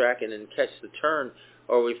backtrack and then catch the turn,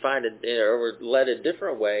 or we find it, or we're led a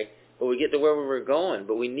different way, but we get to where we were going.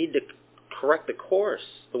 But we need to correct the course,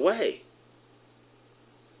 the way.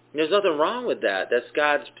 And there's nothing wrong with that. That's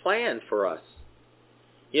God's plan for us.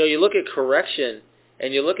 You know, you look at correction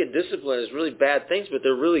and you look at discipline as really bad things, but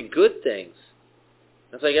they're really good things.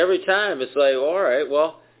 It's like every time it's like, all right,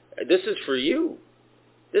 well, this is for you.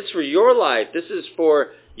 This is for your life. This is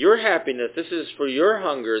for your happiness. This is for your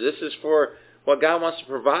hunger. This is for what God wants to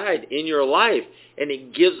provide in your life. And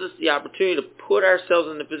it gives us the opportunity to put ourselves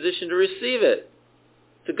in the position to receive it.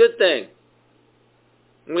 It's a good thing.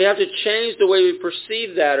 And we have to change the way we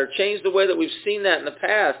perceive that, or change the way that we've seen that in the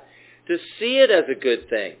past, to see it as a good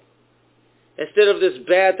thing. Instead of this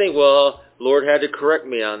bad thing, well, Lord had to correct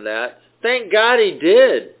me on that. Thank God He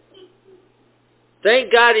did.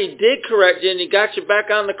 Thank God He did correct you and He got you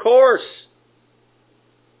back on the course.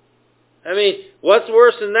 I mean, what's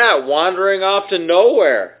worse than that? Wandering off to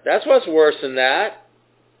nowhere. That's what's worse than that.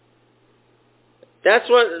 That's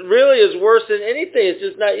what really is worse than anything. It's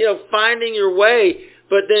just not, finding your way,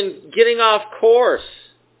 but then getting off course.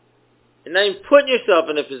 And then putting yourself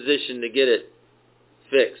in a position to get it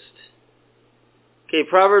fixed. Okay,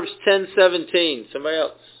 Proverbs 10:17. Somebody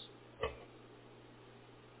else.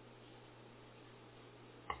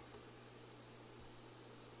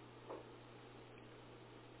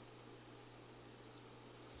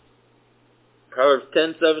 Proverbs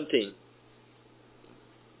 10:17.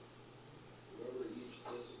 Whoever eats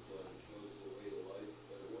discipline shows the way to life,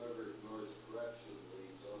 but whoever ignores correction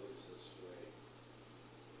leads others astray.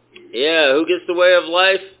 Yeah, who gets the way of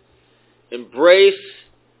life? Embrace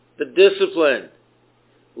the discipline.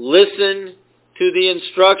 Listen to the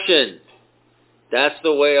instruction. That's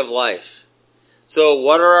the way of life. So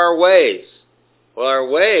what are our ways? Well, our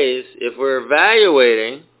ways, if we're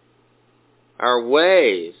evaluating our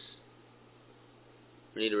ways,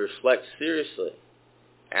 we need to reflect seriously.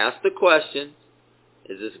 Ask the question,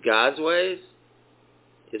 is this God's ways?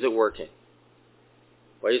 Is it working?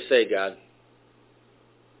 What do you say, God?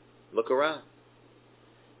 Look around.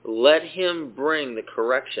 Let Him bring the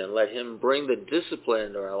correction. Let Him bring the discipline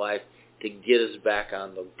into our life to get us back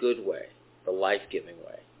on the good way, the life-giving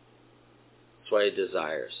way. That's what He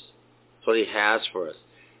desires. That's what He has for us.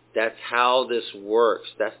 That's how this works.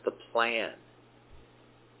 That's the plan.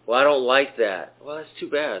 Well, I don't like that. Well, that's too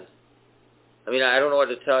bad. I mean, I don't know what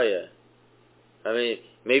to tell you. I mean,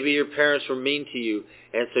 maybe your parents were mean to you,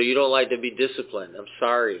 and so you don't like to be disciplined. I'm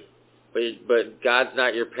sorry. But God's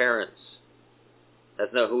not your parents.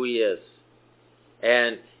 That's not who He is.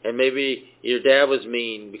 And maybe your dad was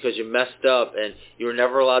mean because you messed up and you were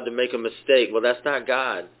never allowed to make a mistake. Well, that's not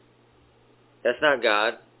God. That's not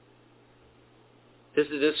God.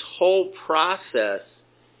 This whole process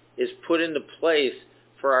is put into place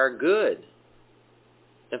for our good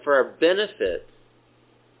and for our benefit.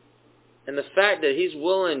 And the fact that He's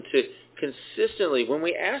willing to consistently, when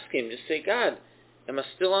we ask Him, just say, God, am I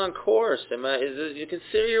still on course? You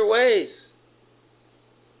consider your ways.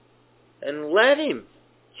 And let Him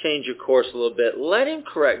change your course a little bit. Let Him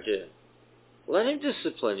correct you. Let Him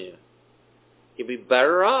discipline you. You'll be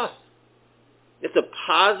better off. It's a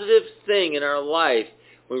positive thing in our life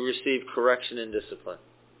when we receive correction and discipline.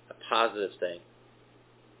 A positive thing.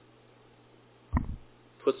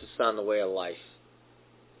 Puts us on the way of life.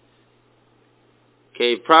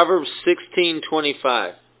 Okay, Proverbs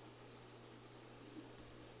 16:25.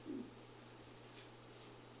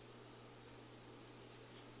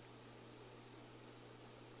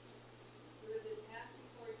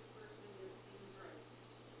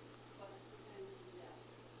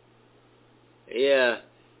 Yeah,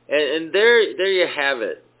 and there you have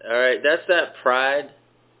it. All right, that's that pride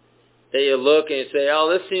that you look and you say, "Oh,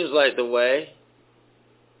 this seems like the way."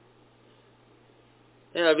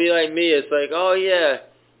 You know, it'd be like me. It's like, "Oh yeah,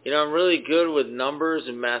 I'm really good with numbers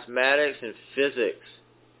and mathematics and physics.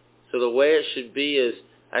 So the way it should be is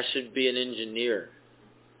I should be an engineer,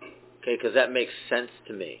 okay? Because that makes sense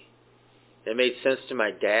to me. It made sense to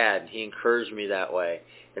my dad. He encouraged me that way.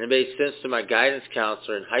 And it made sense to my guidance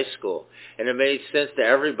counselor in high school. And it made sense to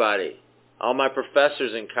everybody. All my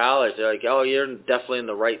professors in college, they're like, oh, you're definitely in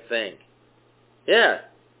the right thing. Yeah.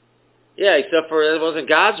 Yeah, except for it wasn't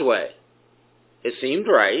God's way. It seemed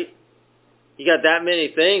right. You got that many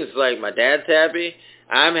things, like my dad's happy,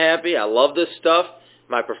 I'm happy, I love this stuff,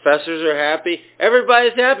 my professors are happy,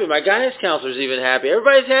 everybody's happy, my guidance counselor's even happy,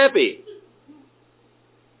 everybody's happy.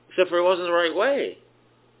 Except for it wasn't the right way.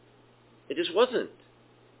 It just wasn't.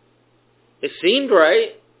 It seemed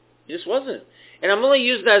right. It just wasn't. And I'm only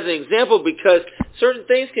using that as an example because certain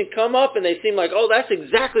things can come up and they seem like, oh, that's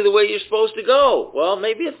exactly the way you're supposed to go. Well,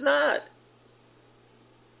 maybe it's not.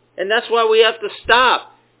 And that's why we have to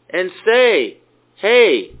stop and say,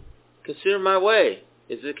 hey, consider my way.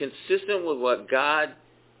 Is it consistent with what God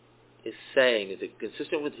is saying? Is it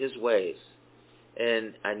consistent with His ways?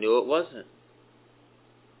 And I knew it wasn't.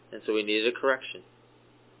 And so we needed a correction.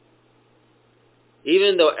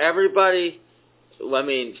 Even though everybody,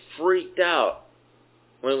 freaked out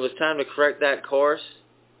when it was time to correct that course,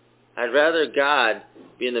 I'd rather God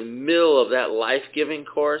be in the middle of that life-giving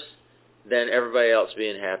course than everybody else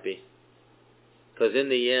being happy. Because in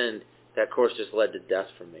the end, that course just led to death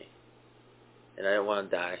for me. And I didn't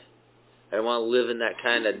want to die. I didn't want to live in that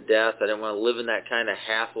kind of death. I didn't want to live in that kind of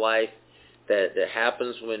half-life that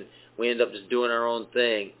happens when we end up just doing our own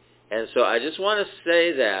thing. And so I just want to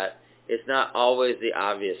say that it's not always the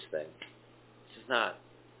obvious thing. It's just not.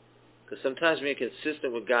 Because sometimes being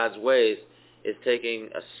consistent with God's ways is taking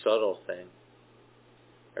a subtle thing.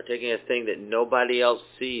 Or taking a thing that nobody else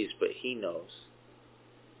sees but He knows.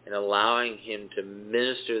 And allowing Him to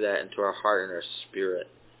minister that into our heart and our spirit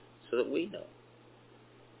so that we know.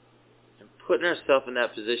 And putting ourselves in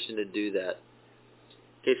that position to do that.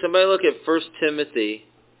 Okay, somebody look at 1 Timothy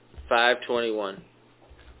 5:21.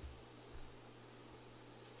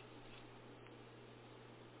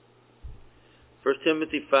 1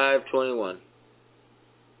 Timothy 5:21.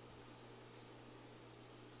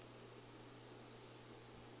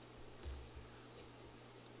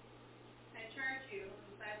 I charge you, on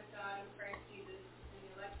the side of God and Christ Jesus and the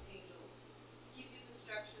elect angels, keep these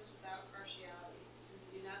instructions without partiality, and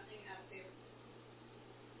do nothing out of favor.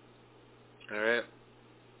 All right.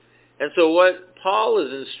 And so what Paul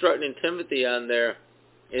is instructing Timothy on there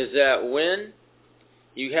is that when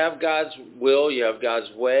you have God's will, you have God's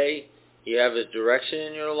way, you have His direction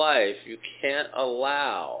in your life, you can't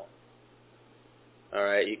allow All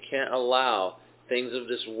right? You can't allow things of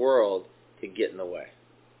this world to get in the way.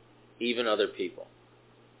 Even other people.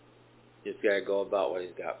 You just got to go about what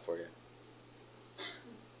He's got for you.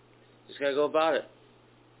 Just got to go about it.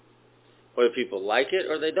 Whether people like it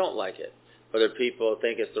or they don't like it. Whether people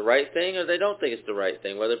think it's the right thing or they don't think it's the right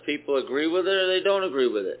thing. Whether people agree with it or they don't agree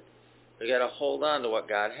with it. We got to hold on to what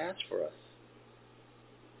God has for us.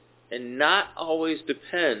 And not always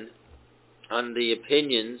depend on the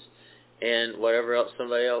opinions and whatever else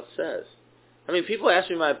somebody else says. I mean, people ask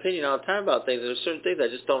me my opinion all the time about things, and there's certain things I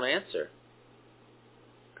just don't answer.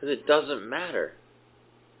 Because it doesn't matter.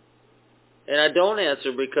 And I don't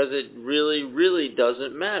answer because it really, really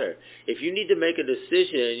doesn't matter. If you need to make a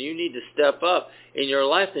decision and you need to step up in your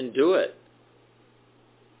life, then do it.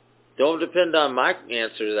 Don't depend on my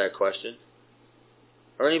answer to that question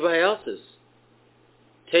or anybody else's.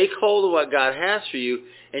 Take hold of what God has for you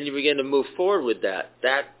and you begin to move forward with that.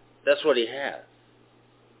 That's what He has.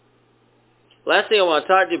 Last thing I want to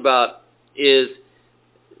talk to you about is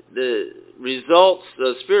the results.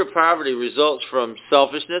 The spirit of poverty results from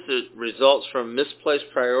selfishness. It results from misplaced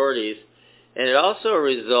priorities. And it also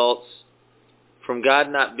results from God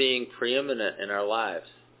not being preeminent in our lives.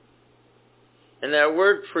 And that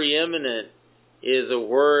word preeminent is a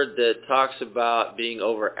word that talks about being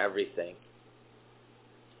over everything.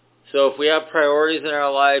 So if we have priorities in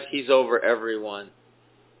our life, He's over everyone.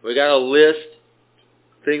 We got a list,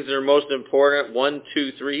 things that are most important, 1,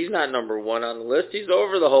 2, 3. He's not number one on the list. He's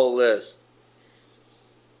over the whole list.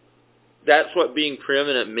 That's what being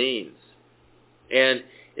preeminent means. And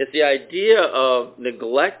it's the idea of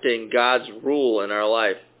neglecting God's rule in our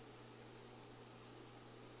life.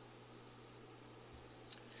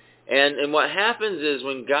 And what happens is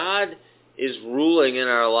when God is ruling in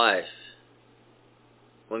our life,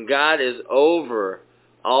 when God is over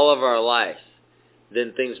all of our life,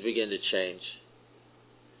 then things begin to change.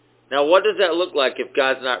 Now, what does that look like if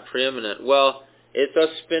God's not preeminent? Well, it's us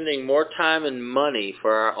spending more time and money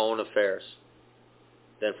for our own affairs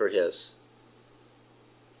than for His.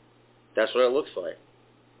 That's what it looks like.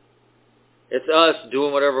 It's us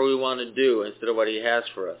doing whatever we want to do instead of what He has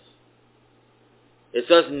for us. It's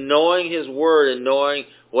us knowing His Word and knowing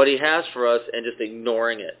what He has for us and just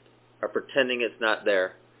ignoring it or pretending it's not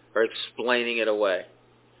there or explaining it away.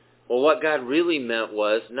 Well, what God really meant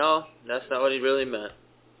was, no, that's not what He really meant.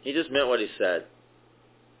 He just meant what He said.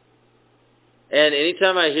 And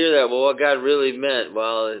anytime I hear that, well, what God really meant,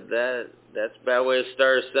 well, that's a bad way to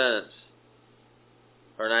start a sentence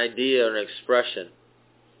or an idea or an expression.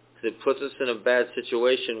 Because it puts us in a bad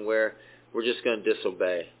situation where we're just going to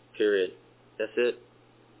disobey, period. That's it.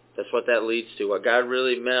 That's what that leads to. What God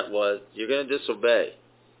really meant was, you're going to disobey.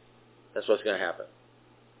 That's what's going to happen.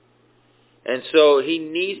 And so He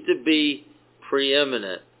needs to be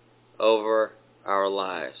preeminent over our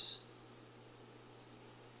lives.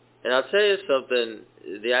 And I'll tell you something,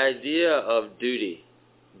 the idea of duty,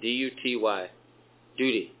 D-U-T-Y,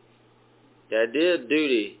 duty. The idea of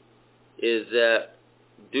duty is that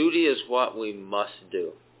duty is what we must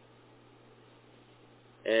do.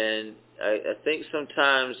 And I think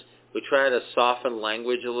sometimes we try to soften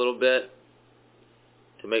language a little bit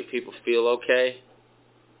to make people feel okay.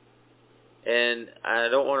 And I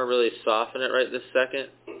don't want to really soften it right this second.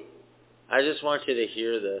 I just want you to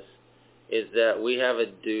hear this, is that we have a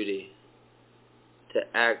duty to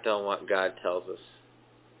act on what God tells us.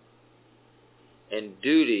 And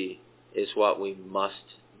duty is what we must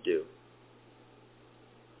do.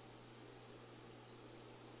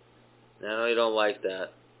 Now, I know you don't like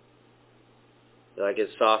that. You like it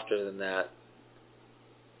softer than that.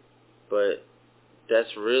 But that's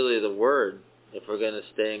really the word if we're going to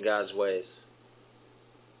stay in God's ways.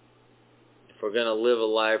 If we're going to live a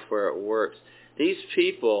life where it works. These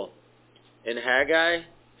people in Haggai,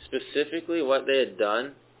 specifically, what they had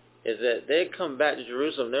done is that they had come back to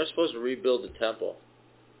Jerusalem. They were supposed to rebuild the temple.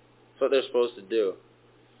 That's what they're supposed to do.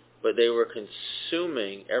 But they were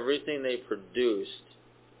consuming everything they produced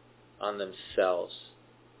on themselves.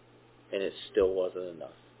 And it still wasn't enough.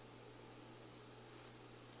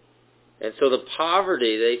 And so the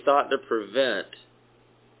poverty they thought to prevent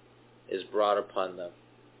is brought upon them.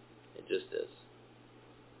 It just is.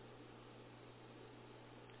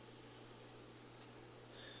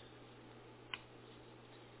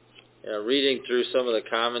 Reading through some of the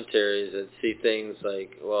commentaries and see things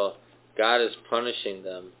like, well, God is punishing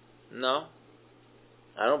them. No,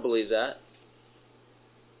 I don't believe that.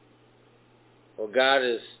 Well, God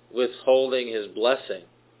is withholding His blessing.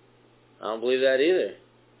 I don't believe that either.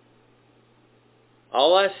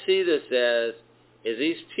 All I see this as is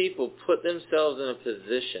these people put themselves in a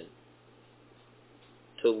position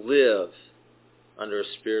to live under a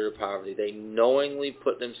spirit of poverty. They knowingly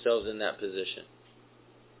put themselves in that position.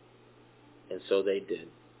 And so they did.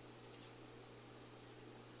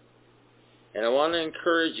 And I want to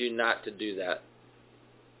encourage you not to do that.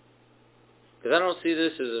 Because I don't see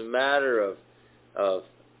this as a matter of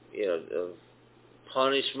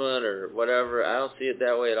punishment or whatever. I don't see it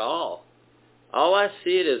that way at all. All I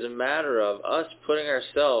see it as a matter of us putting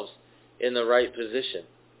ourselves in the right position.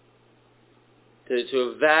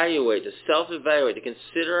 To evaluate, to self-evaluate, to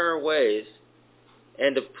consider our ways,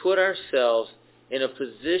 and to put ourselves in a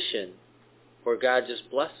position where God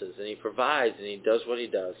just blesses and He provides and He does what He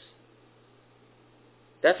does.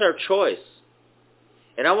 That's our choice.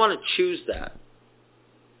 And I want to choose that.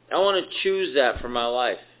 I want to choose that for my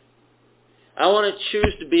life. I want to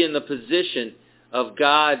choose to be in the position of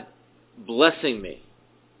God blessing me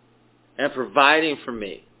and providing for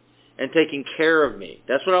me and taking care of me.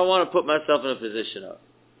 That's what I want to put myself in a position of.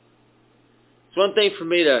 It's one thing for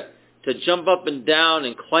me to jump up and down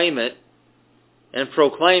and claim it and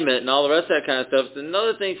proclaim it and all the rest of that kind of stuff. It's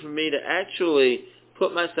another thing for me to actually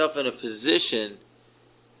put myself in a position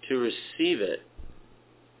to receive it.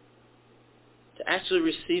 To actually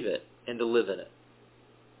receive it and to live in it.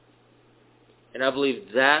 And I believe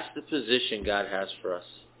that's the position God has for us.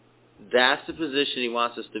 That's the position He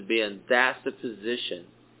wants us to be in. That's the position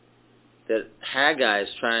that Haggai is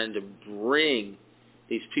trying to bring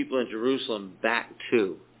these people in Jerusalem back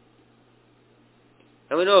to.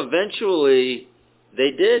 And we know eventually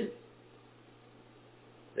they did.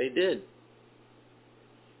 They did.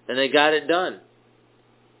 And they got it done.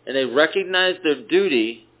 And they recognized their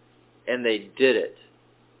duty, and they did it.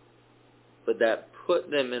 But that put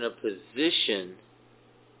them in a position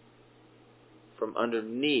from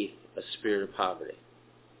underneath a spirit of poverty.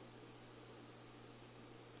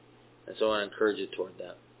 And so I want to encourage you toward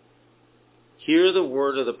that. Hear the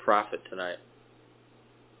word of the prophet tonight.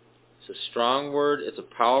 It's a strong word. It's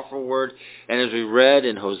a powerful word. And as we read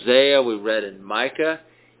in Hosea, we read in Micah,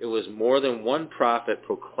 it was more than one prophet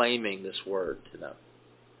proclaiming this word to them.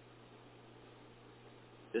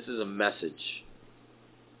 This is a message.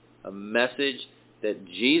 A message that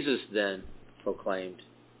Jesus then proclaimed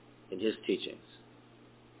in His teachings.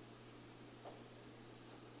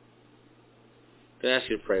 Can I ask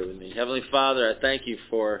you to pray with me? Heavenly Father, I thank You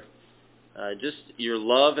for just Your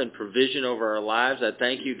love and provision over our lives. I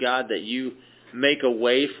thank You, God, that You make a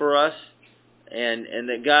way for us. And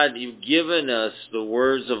that, God, You've given us the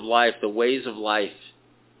words of life, the ways of life.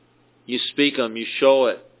 You speak them. You show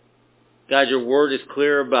it. God, Your word is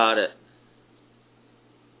clear about it.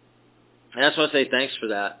 And I just want to say thanks for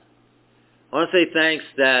that. I want to say thanks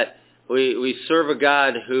that we serve a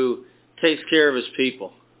God who takes care of His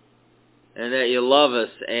people. And that You love us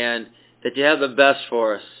and that You have the best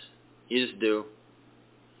for us. You just do.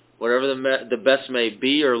 Whatever the best may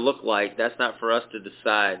be or look like, that's not for us to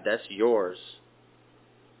decide. That's Yours.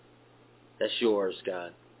 That's Yours,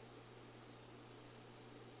 God.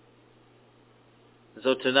 And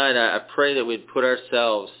so tonight I pray that we'd put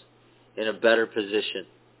ourselves in a better position.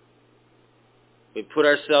 We'd put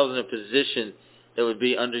ourselves in a position that would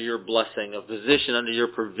be under Your blessing, a position under Your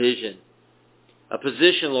provision. A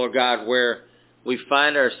position, Lord God, where we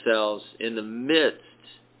find ourselves in the midst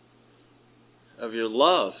of Your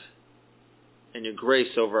love and Your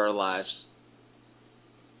grace over our lives.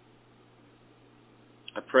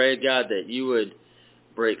 I pray, God, that You would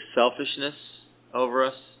break selfishness over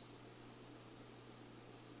us.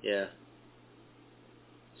 Yeah.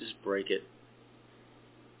 Just break it.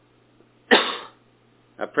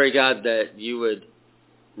 I pray, God, that You would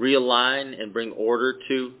realign and bring order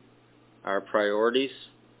to our priorities.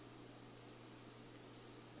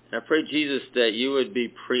 And I pray, Jesus, that You would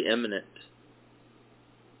be preeminent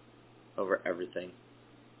over everything.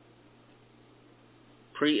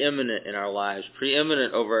 Preeminent in our lives,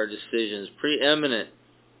 preeminent over our decisions, preeminent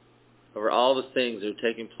over all the things that are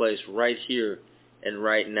taking place right here and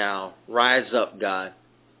right now. Rise up, God,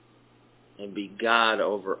 and be God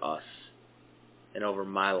over us and over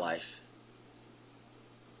my life.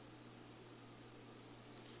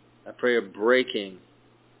 I pray a breaking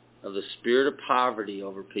of the spirit of poverty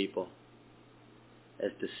over people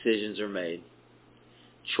as decisions are made,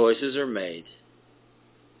 choices are made,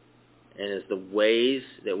 and as the ways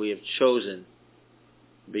that we have chosen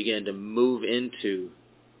begin to move into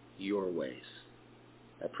Your ways.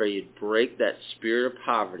 I pray You'd break that spirit of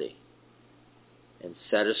poverty and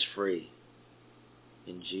set us free.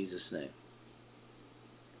 In Jesus' name.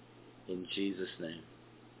 In Jesus' name.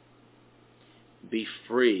 Be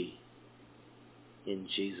free in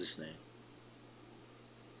Jesus' name.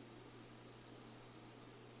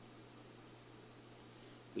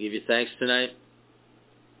 We give You thanks tonight.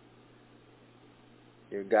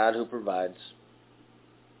 You're a God who provides.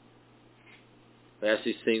 We ask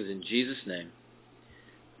these things in Jesus' name.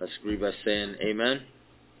 Let's agree by saying amen.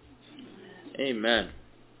 Amen.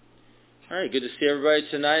 All right, good to see everybody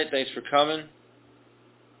tonight. Thanks for coming.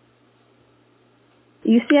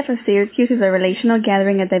 UCF of Syracuse is a relational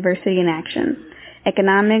gathering of diversity in action.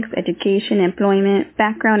 Economics, education, employment,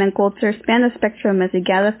 background, and culture span the spectrum as we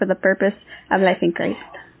gather for the purpose of life in Christ.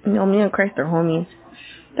 You know, me and Christ are homies.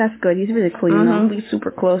 That's good. He's really cool, you know. We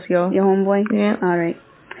super close, yo. Your homeboy? Yeah. All right.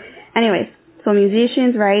 Anyways, so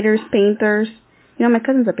musicians, writers, painters. You know, my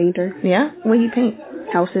cousin's a painter. Yeah? What do you paint?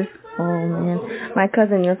 Houses. Oh, man. My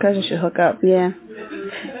cousin, your cousin should hook up. Yeah.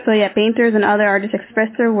 So, yeah, painters and other artists express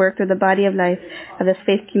their work through the body of life of this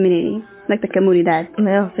faith community, like the comunidad.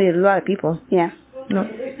 Yeah, so there's a lot of people. Yeah. No.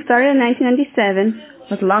 Started in 1997.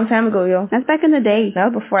 That's a long time ago, yo. That's back in the day.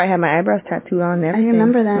 That was before I had my eyebrows tattooed on and I everything.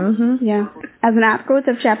 remember that. Mm-hmm. Yeah. As an outgrowth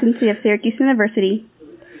of chaplaincy of Syracuse University,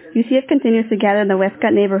 UCF continues to gather in the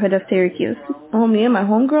Westcott neighborhood of Syracuse. Oh, me and my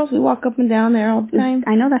homegirls, we walk up and down there all the time.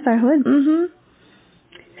 I know, that's our hood. Mm-hmm.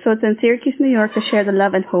 So it's in Syracuse, New York to share the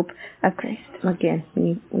love and hope of Christ. Again,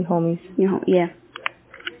 we homies. You know, yeah.